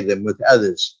will share them with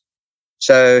others.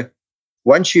 So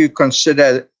once you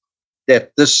consider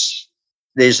that there's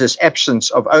this absence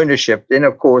of ownership, then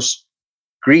of course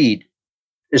greed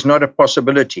is not a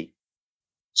possibility.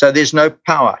 So there's no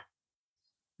power.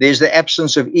 There's the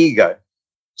absence of ego.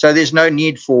 So there's no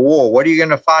need for war. What are you going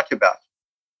to fight about?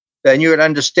 Then you would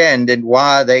understand then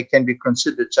why they can be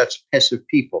considered such passive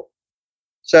people.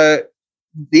 So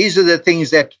these are the things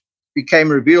that became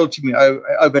revealed to me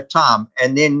over time.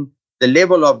 And then the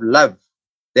level of love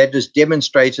that is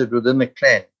demonstrated within the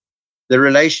clan, the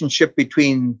relationship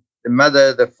between the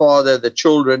mother, the father, the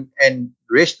children, and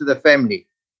the rest of the family.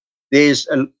 There's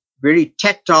a very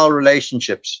tactile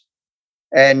relationships,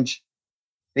 and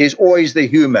there's always the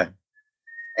humor.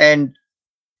 And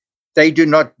they do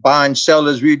not buy and sell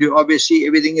as we do. Obviously,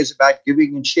 everything is about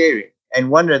giving and sharing. And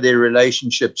one of their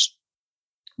relationships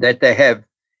that they have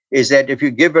is that if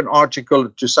you give an article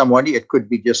to somebody, it could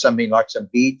be just something like some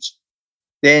beads,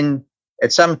 then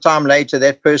at some time later,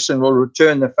 that person will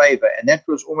return the favor. And that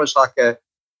was almost like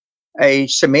a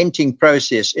cementing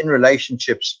process in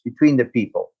relationships between the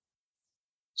people.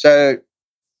 So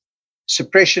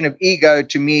suppression of ego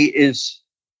to me is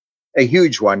a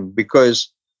huge one,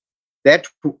 because that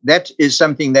is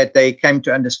something that they came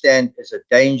to understand as a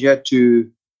danger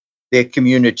to their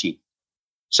community.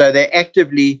 So they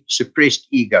actively suppressed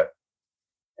ego.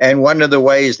 And one of the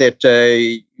ways that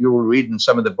you will read in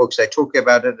some of the books, they talk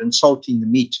about it insulting the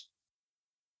meat.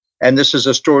 And this is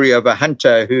a story of a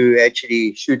hunter who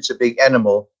actually shoots a big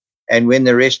animal. And when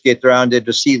the rest get around there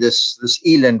to see this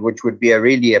eland, which would be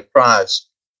really a prize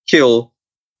kill,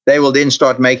 they will then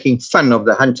start making fun of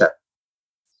the hunter,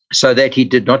 so that he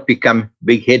did not become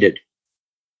big-headed.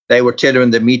 They will tell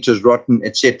him the meat is rotten,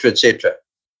 etc., etc.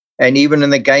 And even in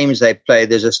the games they play,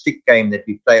 there's a stick game that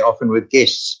we play often with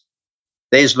guests.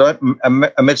 There's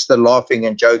amidst the laughing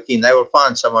and joking, they will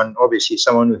find someone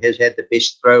who has had the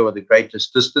best throw or the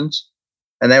greatest distance,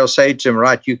 and they will say to him,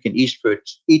 right, you can eat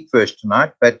first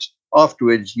tonight, but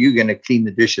afterwards you're going to clean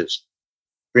the dishes.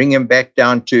 Bring him back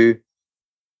down to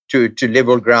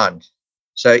level ground.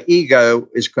 So ego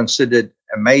is considered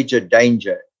a major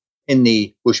danger in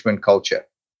the Bushman culture.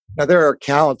 Now, there are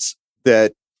accounts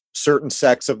that certain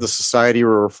sects of the society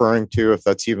we're referring to, if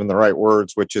that's even the right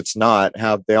words, which it's not,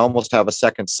 they almost have a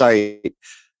second sight.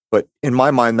 But in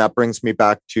my mind, that brings me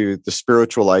back to the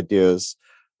spiritual ideas.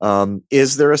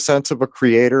 Is there a sense of a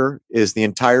creator? Is the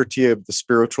entirety of the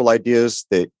spiritual ideas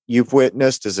that you've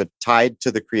witnessed, is it tied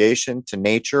to the creation, to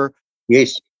nature?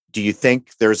 Yes. Do you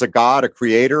think there's a God, a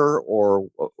creator, or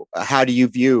how do you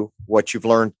view what you've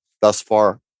learned thus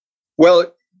far? Well,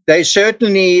 they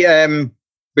certainly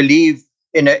believe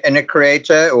in a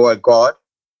creator or a God.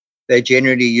 They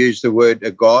generally use the word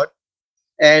a God.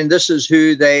 And this is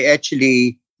who they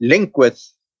actually link with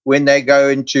when they go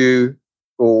into,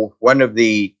 or one of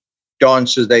the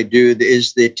dances they do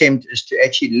is the attempt is to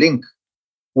actually link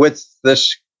with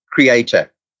this creator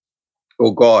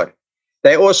or God.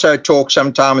 They also talk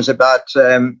sometimes about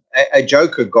a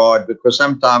joker God, because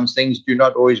sometimes things do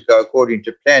not always go according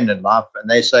to plan in life. And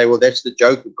they say, well, that's the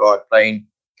joker God playing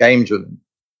games with them.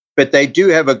 But they do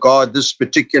have a God. This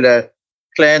particular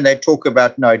clan, they talk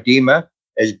about Naidima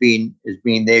as being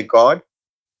their God.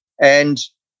 And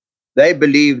they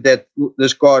believe that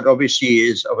this God obviously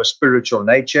is of a spiritual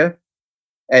nature.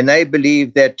 And they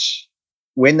believe that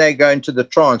when they go into the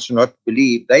trance,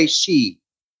 they see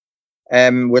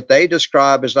what they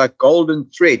describe as like golden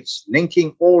threads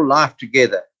linking all life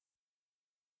together.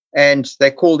 And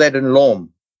they call that an Lom.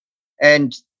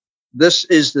 And this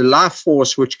is the life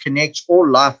force which connects all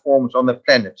life forms on the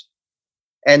planet.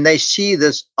 And they see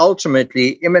this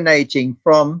ultimately emanating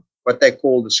from what they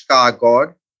call the sky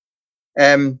God,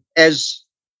 as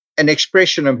an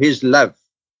expression of his love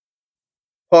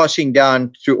passing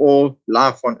down to all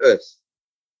life on earth.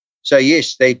 So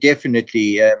yes, they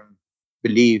definitely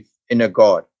believe in a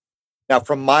God. Now,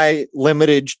 from my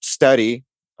limited study,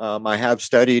 I have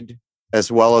studied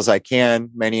as well as I can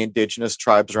many indigenous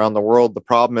tribes around the world. The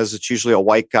problem is it's usually a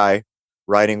white guy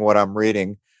writing what I'm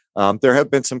reading. There have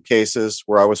been some cases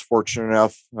where I was fortunate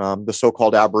enough, the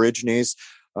so-called Aborigines,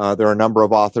 there are a number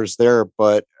of authors there,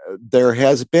 but there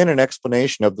has been an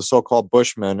explanation of the so-called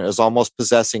Bushmen as almost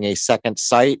possessing a second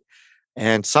sight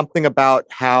and something about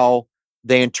how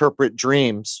they interpret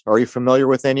dreams. Are you familiar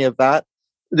with any of that?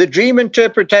 The dream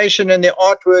interpretation and the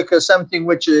artwork is something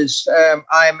which is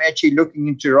I'm actually looking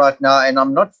into right now, and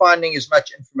I'm not finding as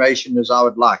much information as I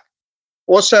would like.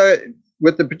 Also,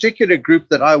 with the particular group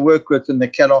that I work with in the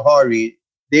Kalahari,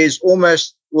 there is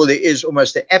almost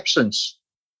the absence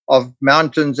of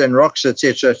mountains and rocks,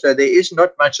 etc. So there is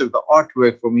not much of the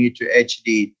artwork for me to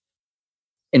actually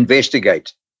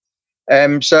investigate.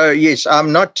 So yes,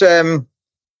 I'm not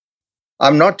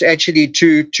actually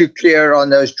too clear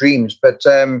on those dreams, but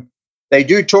they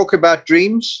do talk about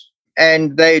dreams,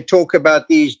 and they talk about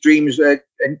these dreams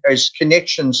as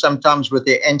connections sometimes with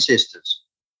their ancestors.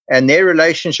 And their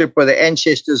relationship with their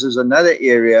ancestors is another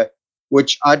area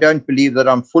which I don't believe that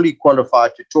I'm fully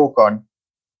qualified to talk on,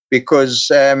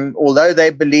 because although they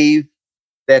believe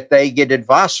that they get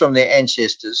advice from their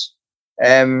ancestors,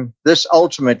 this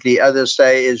ultimately, others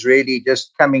say, is really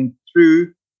just coming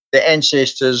through the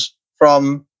ancestors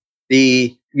from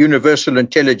the universal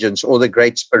intelligence or the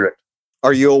Great Spirit.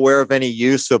 Are you aware of any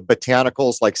use of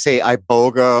botanicals like, say,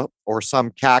 iboga or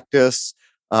some cactus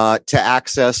to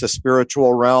access a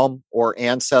spiritual realm or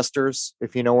ancestors,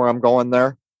 if you know where I'm going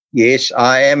there? Yes,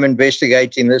 I am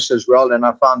investigating this as well, and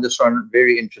I found this one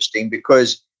very interesting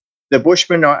because the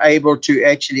Bushmen are able to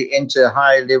actually enter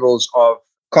higher levels of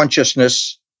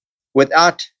consciousness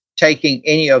without taking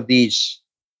any of these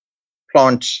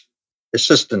plant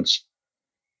assistance.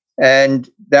 And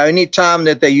the only time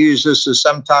that they use this is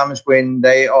sometimes when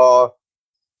they are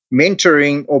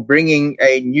mentoring or bringing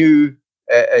a new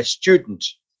a student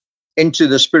into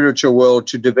the spiritual world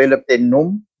to develop their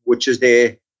num, which is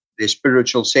their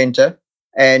spiritual center.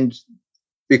 And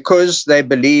because they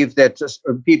believe that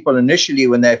people initially,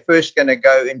 when they're first going to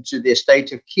go into their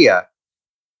state of kia,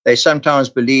 they sometimes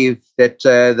believe that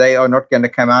they are not going to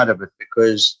come out of it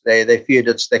because they fear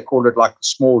they call it like a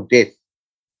small death.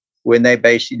 When they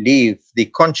basically leave the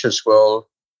conscious world,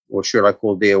 or should I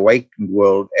call the awakened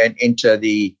world, and enter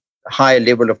the higher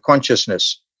level of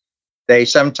consciousness, they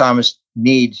sometimes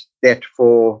need that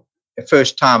for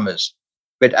first timers.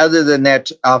 But other than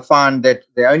that, I find that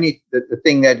the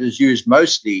thing that is used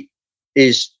mostly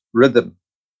is rhythm.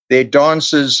 Their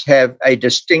dances have a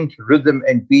distinct rhythm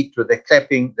and beat with the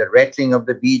clapping, the rattling of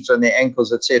the beads on their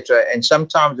ankles, etc. And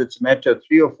sometimes it's a matter of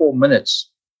 3 or 4 minutes.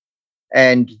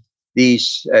 And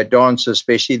these dances,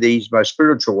 especially these most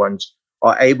spiritual ones,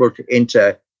 are able to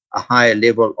enter a higher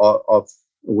level of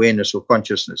awareness or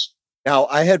consciousness. Now,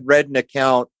 I had read an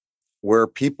account where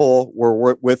people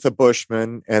were with a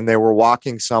Bushman and they were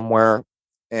walking somewhere,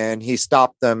 and he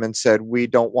stopped them and said, "We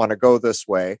don't want to go this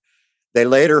way." They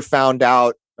later found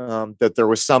out that there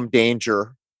was some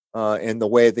danger in the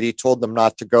way that he told them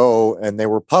not to go, and they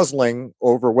were puzzling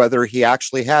over whether he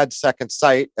actually had second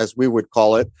sight, as we would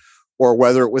call it, or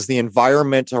whether it was the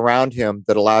environment around him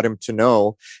that allowed him to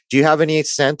know. Do you have any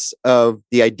sense of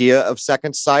the idea of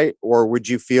second sight, or would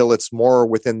you feel it's more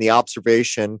within the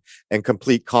observation and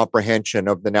complete comprehension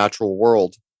of the natural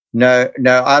world? No,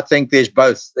 I think there's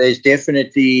both. There's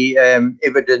definitely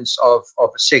evidence of a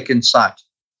second sight.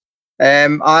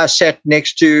 I sat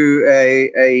next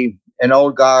to an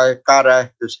old guy,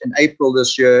 Kara, in April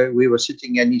this year. We were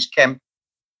sitting in his camp,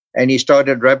 and he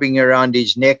started rubbing around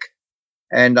his neck.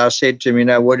 And I said to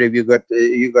him, what have you got?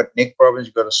 You got neck problems?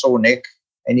 You got a sore neck?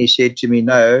 And he said to me,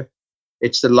 no,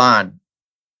 it's the lion.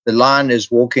 The lion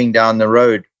is walking down the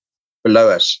road below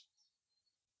us.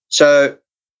 So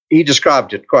he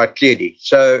described it quite clearly.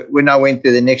 So when I went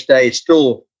there the next day, it's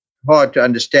still hard to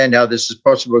understand how this is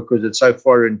possible because it's so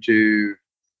foreign to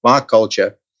my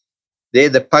culture. They're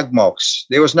the pug marks.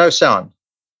 There was no sound.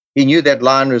 He knew that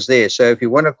lion was there. So if you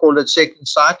want to call it second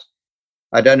sight,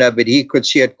 I don't know, but he could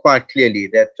see it quite clearly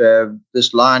that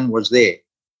this lion was there.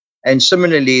 And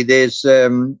similarly, there's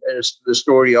the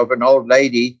story of an old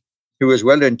lady who was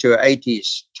well into her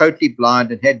 80s, totally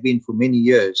blind and had been for many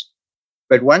years.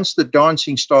 But once the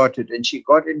dancing started and she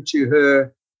got into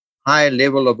her higher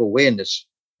level of awareness,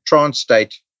 trance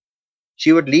state,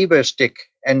 she would leave her stick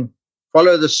and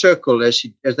follow the circle as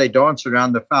they dance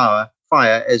around the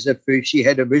fire as if she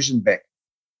had a vision back.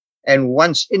 And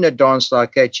once in a dance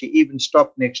like that, she even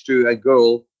stopped next to a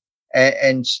girl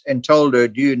and told her,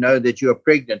 "Do you know that you are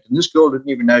pregnant?" And this girl didn't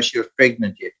even know she was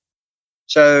pregnant yet.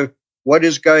 So what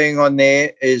is going on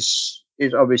there is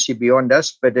obviously beyond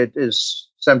us, but it is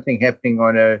something happening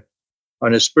on a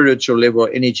on a spiritual level,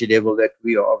 energy level that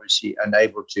we are obviously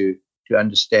unable to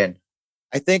understand.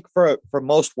 I think for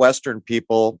most Western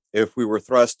people, if we were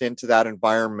thrust into that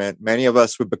environment, many of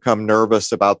us would become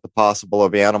nervous about the possible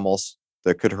of animals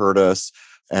that could hurt us.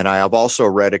 And I have also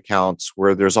read accounts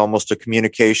where there's almost a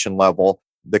communication level.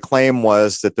 The claim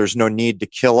was that there's no need to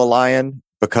kill a lion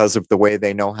because of the way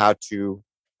they know how to,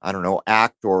 I don't know,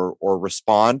 act or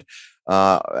respond.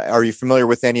 Are you familiar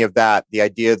with any of that? The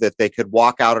idea that they could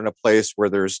walk out in a place where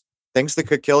there's things that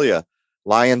could kill you,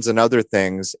 lions and other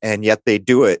things, and yet they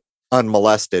do it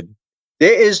unmolested.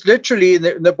 There is literally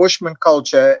in the Bushman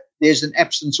culture, there was an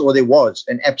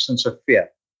absence of fear.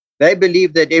 They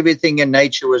believed that everything in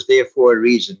nature was there for a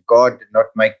reason. God did not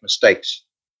make mistakes.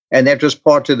 And that was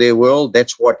part of their world.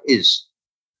 That's what is.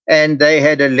 And they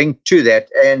had a link to that.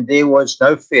 And there was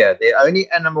no fear. The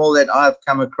only animal that I've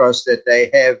come across that they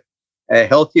have a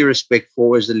healthy respect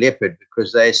for is the leopard,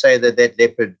 because they say that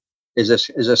leopard is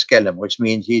a scallum, which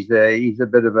means he's a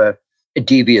bit of a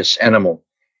devious animal.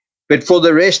 But for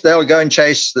the rest, they'll go and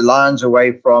chase the lions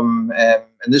away from,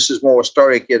 and this is more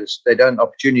historic,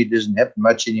 opportunity doesn't happen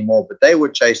much anymore, but they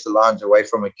would chase the lions away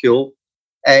from a kill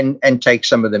and take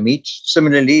some of the meat.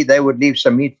 Similarly, they would leave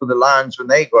some meat for the lions when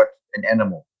they got an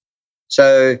animal.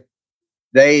 So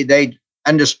they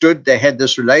understood, they had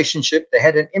this relationship, they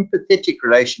had an empathetic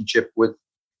relationship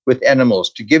with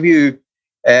animals. To give you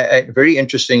a very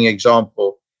interesting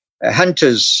example,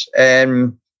 hunters,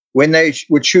 when they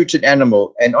would shoot an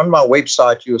animal, and on my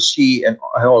website you'll see, and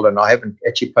hold on, I haven't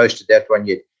actually posted that one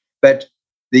yet, but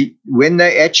when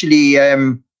they actually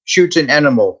shoot an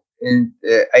animal, in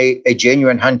a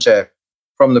genuine hunter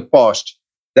from the past,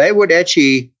 they would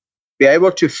actually be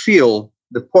able to feel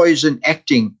the poison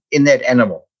acting in that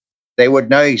animal. They would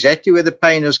know exactly where the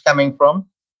pain is coming from,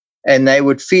 and they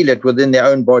would feel it within their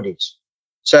own bodies.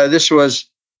 So this was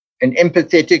an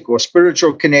empathetic or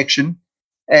spiritual connection.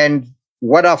 And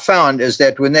what I found is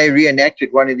that when they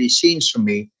reenacted one of these scenes for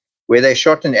me, where they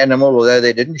shot an animal, although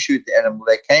they didn't shoot the animal,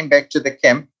 they came back to the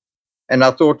camp. And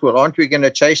I thought, well, aren't we going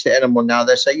to chase the animal now?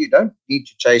 They say, you don't need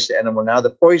to chase the animal now. The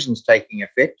poison's taking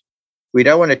effect. We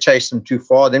don't want to chase them too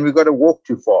far. Then we've got to walk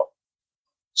too far.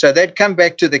 So they'd come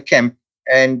back to the camp.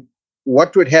 And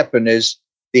what would happen is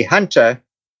the hunter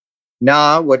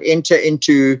now would enter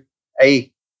into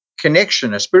a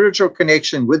connection, a spiritual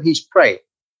connection with his prey.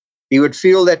 He would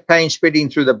feel that pain spreading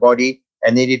through the body,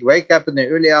 and then he'd wake up in the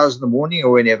early hours of the morning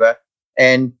or whenever,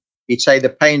 and he'd say the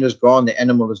pain is gone, the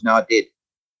animal is now dead.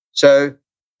 So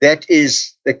that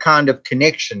is the kind of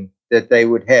connection that they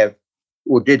would have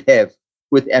or did have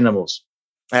with animals.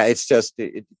 It's just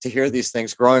to hear these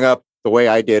things growing up the way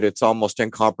I did, it's almost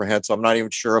incomprehensible. I'm not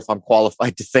even sure if I'm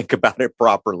qualified to think about it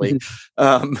properly.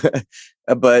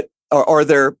 But are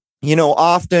there,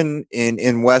 often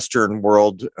in Western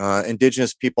world,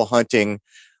 indigenous people hunting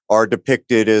are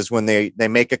depicted as when they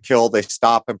make a kill, they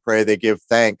stop and pray, they give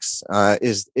thanks.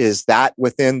 Is that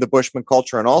within the Bushman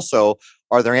culture? And also,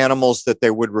 are there animals that they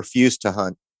would refuse to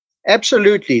hunt?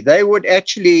 Absolutely. They would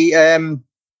actually,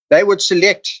 they would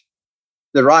select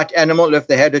the right animal if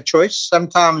they had a choice.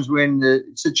 Sometimes when the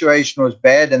situation was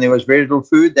bad and there was very little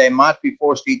food, they might be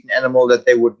forced to eat an animal that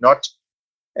they would not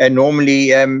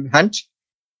normally hunt.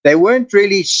 They weren't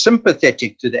really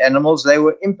sympathetic to the animals. They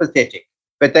were empathetic,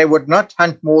 but they would not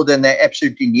hunt more than they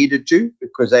absolutely needed to,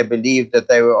 because they believed that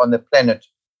they were on the planet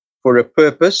for a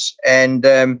purpose, and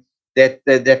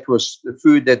that was the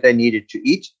food that they needed to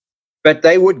eat. But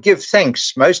they would give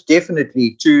thanks, most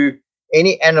definitely, to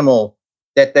any animal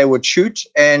that they would shoot,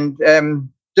 and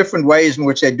different ways in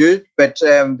which they do it. But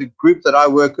the group that I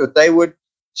work with, they would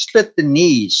split the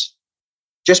knees,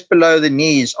 just below the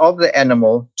knees of the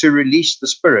animal, to release the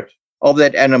spirit of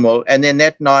that animal. And then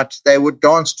that night they would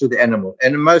dance to the animal.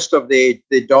 And most of their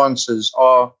dances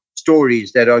are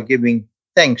stories that are giving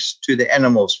thanks to the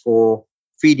animals for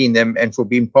feeding them and for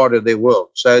being part of their world.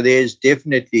 So there's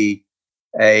definitely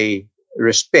a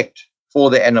respect for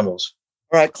the animals.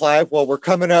 All right, Clive. Well, we're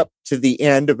coming up to the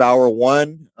end of hour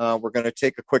one. We're going to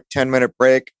take a quick 10-minute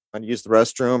break and use the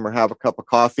restroom or have a cup of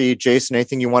coffee. Jason,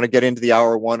 anything you want to get into the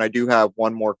hour one? I do have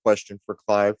one more question for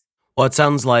Clive. Well, it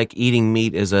sounds like eating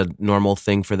meat is a normal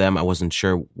thing for them. I wasn't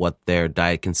sure what their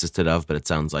diet consisted of, but it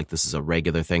sounds like this is a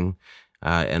regular thing.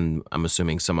 And I'm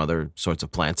assuming some other sorts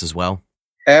of plants as well.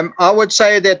 I would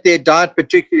say that their diet,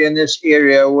 particularly in this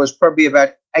area, was probably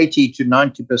about 80 to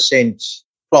 90%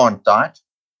 plant diet.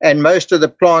 And most of the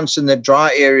plants in the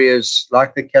dry areas,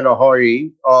 like the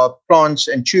Kalahari, are plants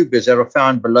and tubers that are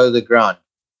found below the ground.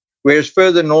 Whereas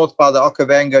further north by the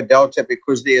Okavango Delta,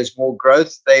 because there's more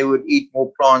growth, they would eat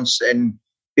more plants and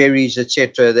berries,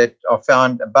 etc., that are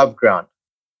found above ground.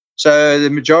 So the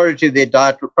majority of their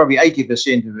diet, probably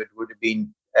 80% of it, would have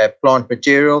been plant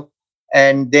material.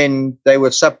 And then they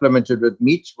were supplemented with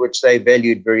meat, which they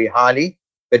valued very highly,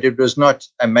 but it was not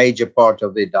a major part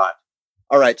of their diet.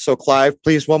 All right. So, Clive,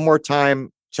 please, one more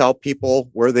time, tell people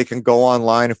where they can go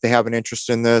online if they have an interest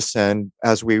in this. And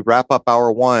as we wrap up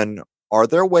hour one, are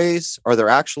there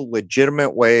actual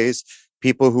legitimate ways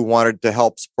people who wanted to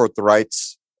help support the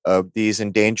rights of these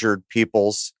endangered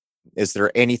peoples? Is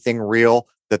there anything real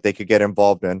that they could get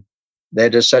involved in?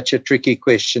 That is such a tricky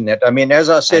question. As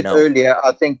I said earlier,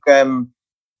 I think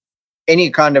any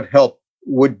kind of help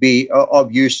would be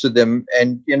of use to them.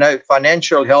 And,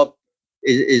 financial help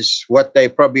is what they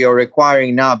probably are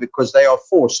requiring now, because they are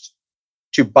forced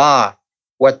to buy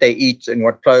what they eat and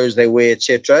what clothes they wear,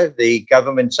 etc. The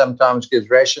government sometimes gives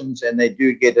rations, and they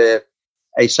do get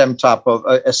some type of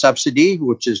a subsidy,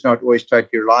 which is not always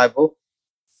totally reliable.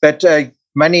 But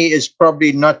money is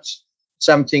probably not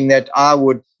something that I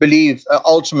would believe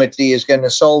ultimately is going to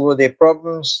solve all their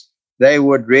problems. They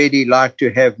would really like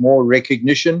to have more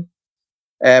recognition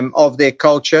of their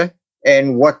culture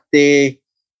and what their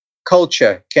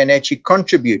culture can actually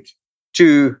contribute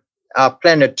to our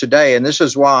planet today. And this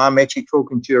is why I'm actually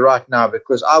talking to you right now,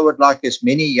 because I would like as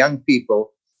many young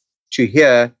people to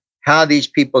hear how these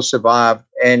people survived,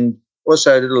 and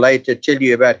also a little later tell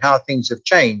you about how things have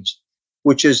changed,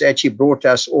 which has actually brought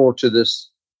us all to this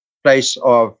place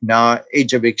of now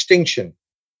edge of extinction.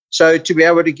 So to be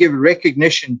able to give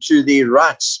recognition to the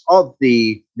rights of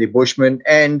the Bushmen,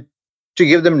 and to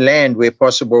give them land where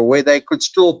possible, where they could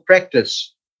still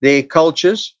practice their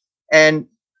cultures, and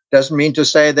doesn't mean to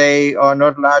say they are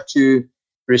not allowed to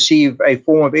receive a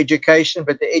form of education,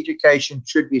 but the education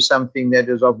should be something that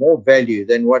is of more value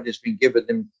than what has been given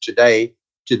them today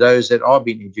to those that are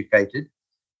being educated,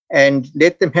 and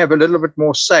let them have a little bit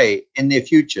more say in their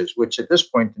futures, which at this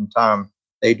point in time,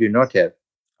 they do not have.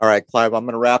 All right, Clive, I'm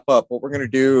going to wrap up. What we're going to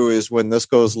do is when this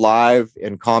goes live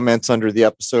in comments under the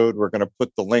episode, we're going to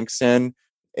put the links in.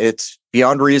 It's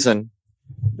beyond reason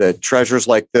that treasures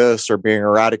like this are being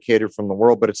eradicated from the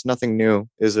world, but it's nothing new,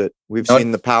 is it? We've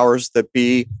seen the powers that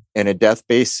be in a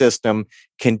death-based system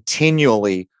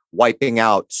continually wiping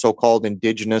out so-called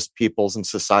indigenous peoples and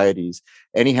societies.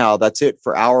 Anyhow, that's it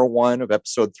for hour one of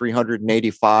episode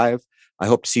 385. I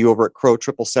hope to see you over at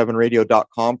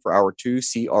crow777radio.com for hour two,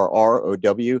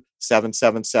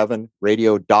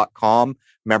 CRROW777radio.com.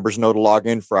 Members know to log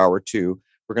in for hour two.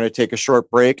 We're going to take a short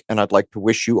break, and I'd like to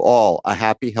wish you all a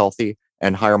happy, healthy,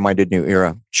 and higher-minded new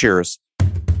era. Cheers.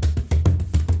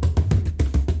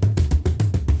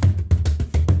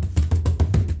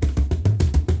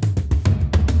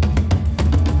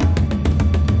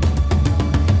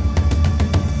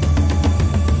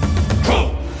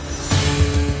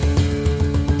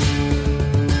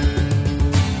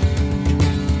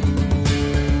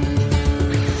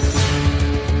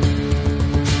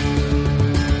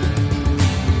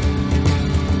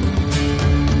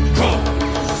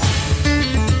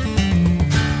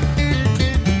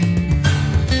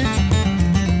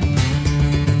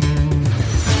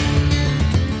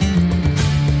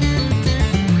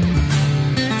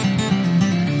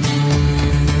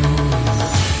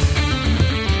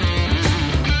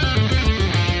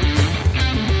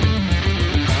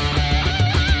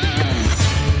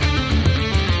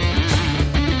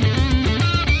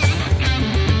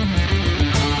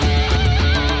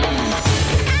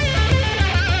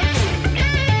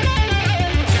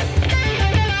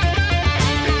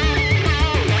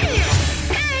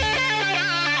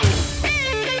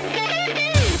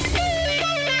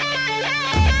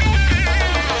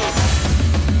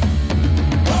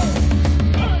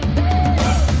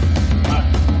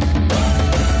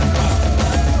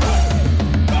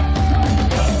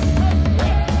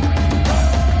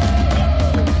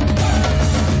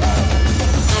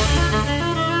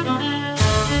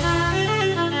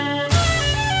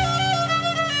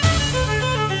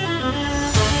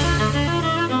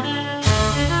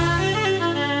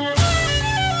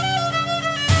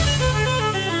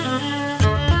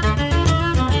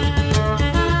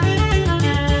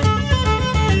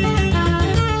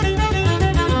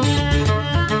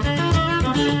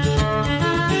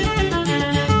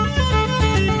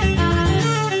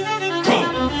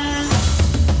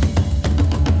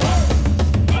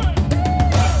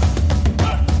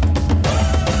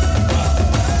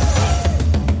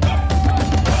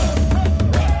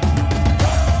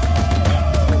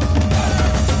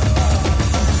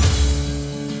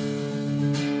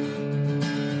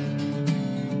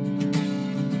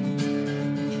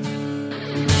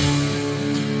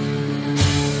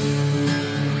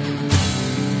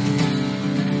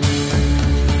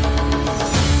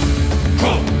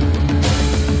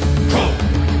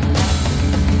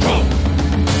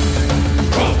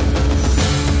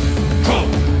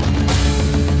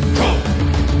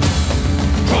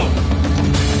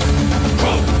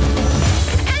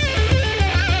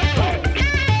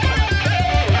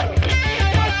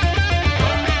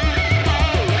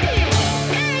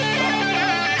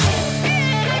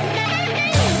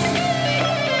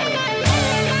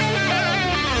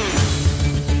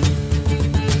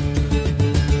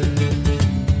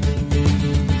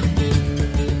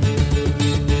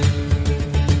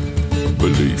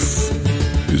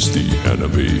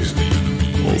 enemy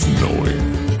of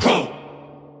knowing.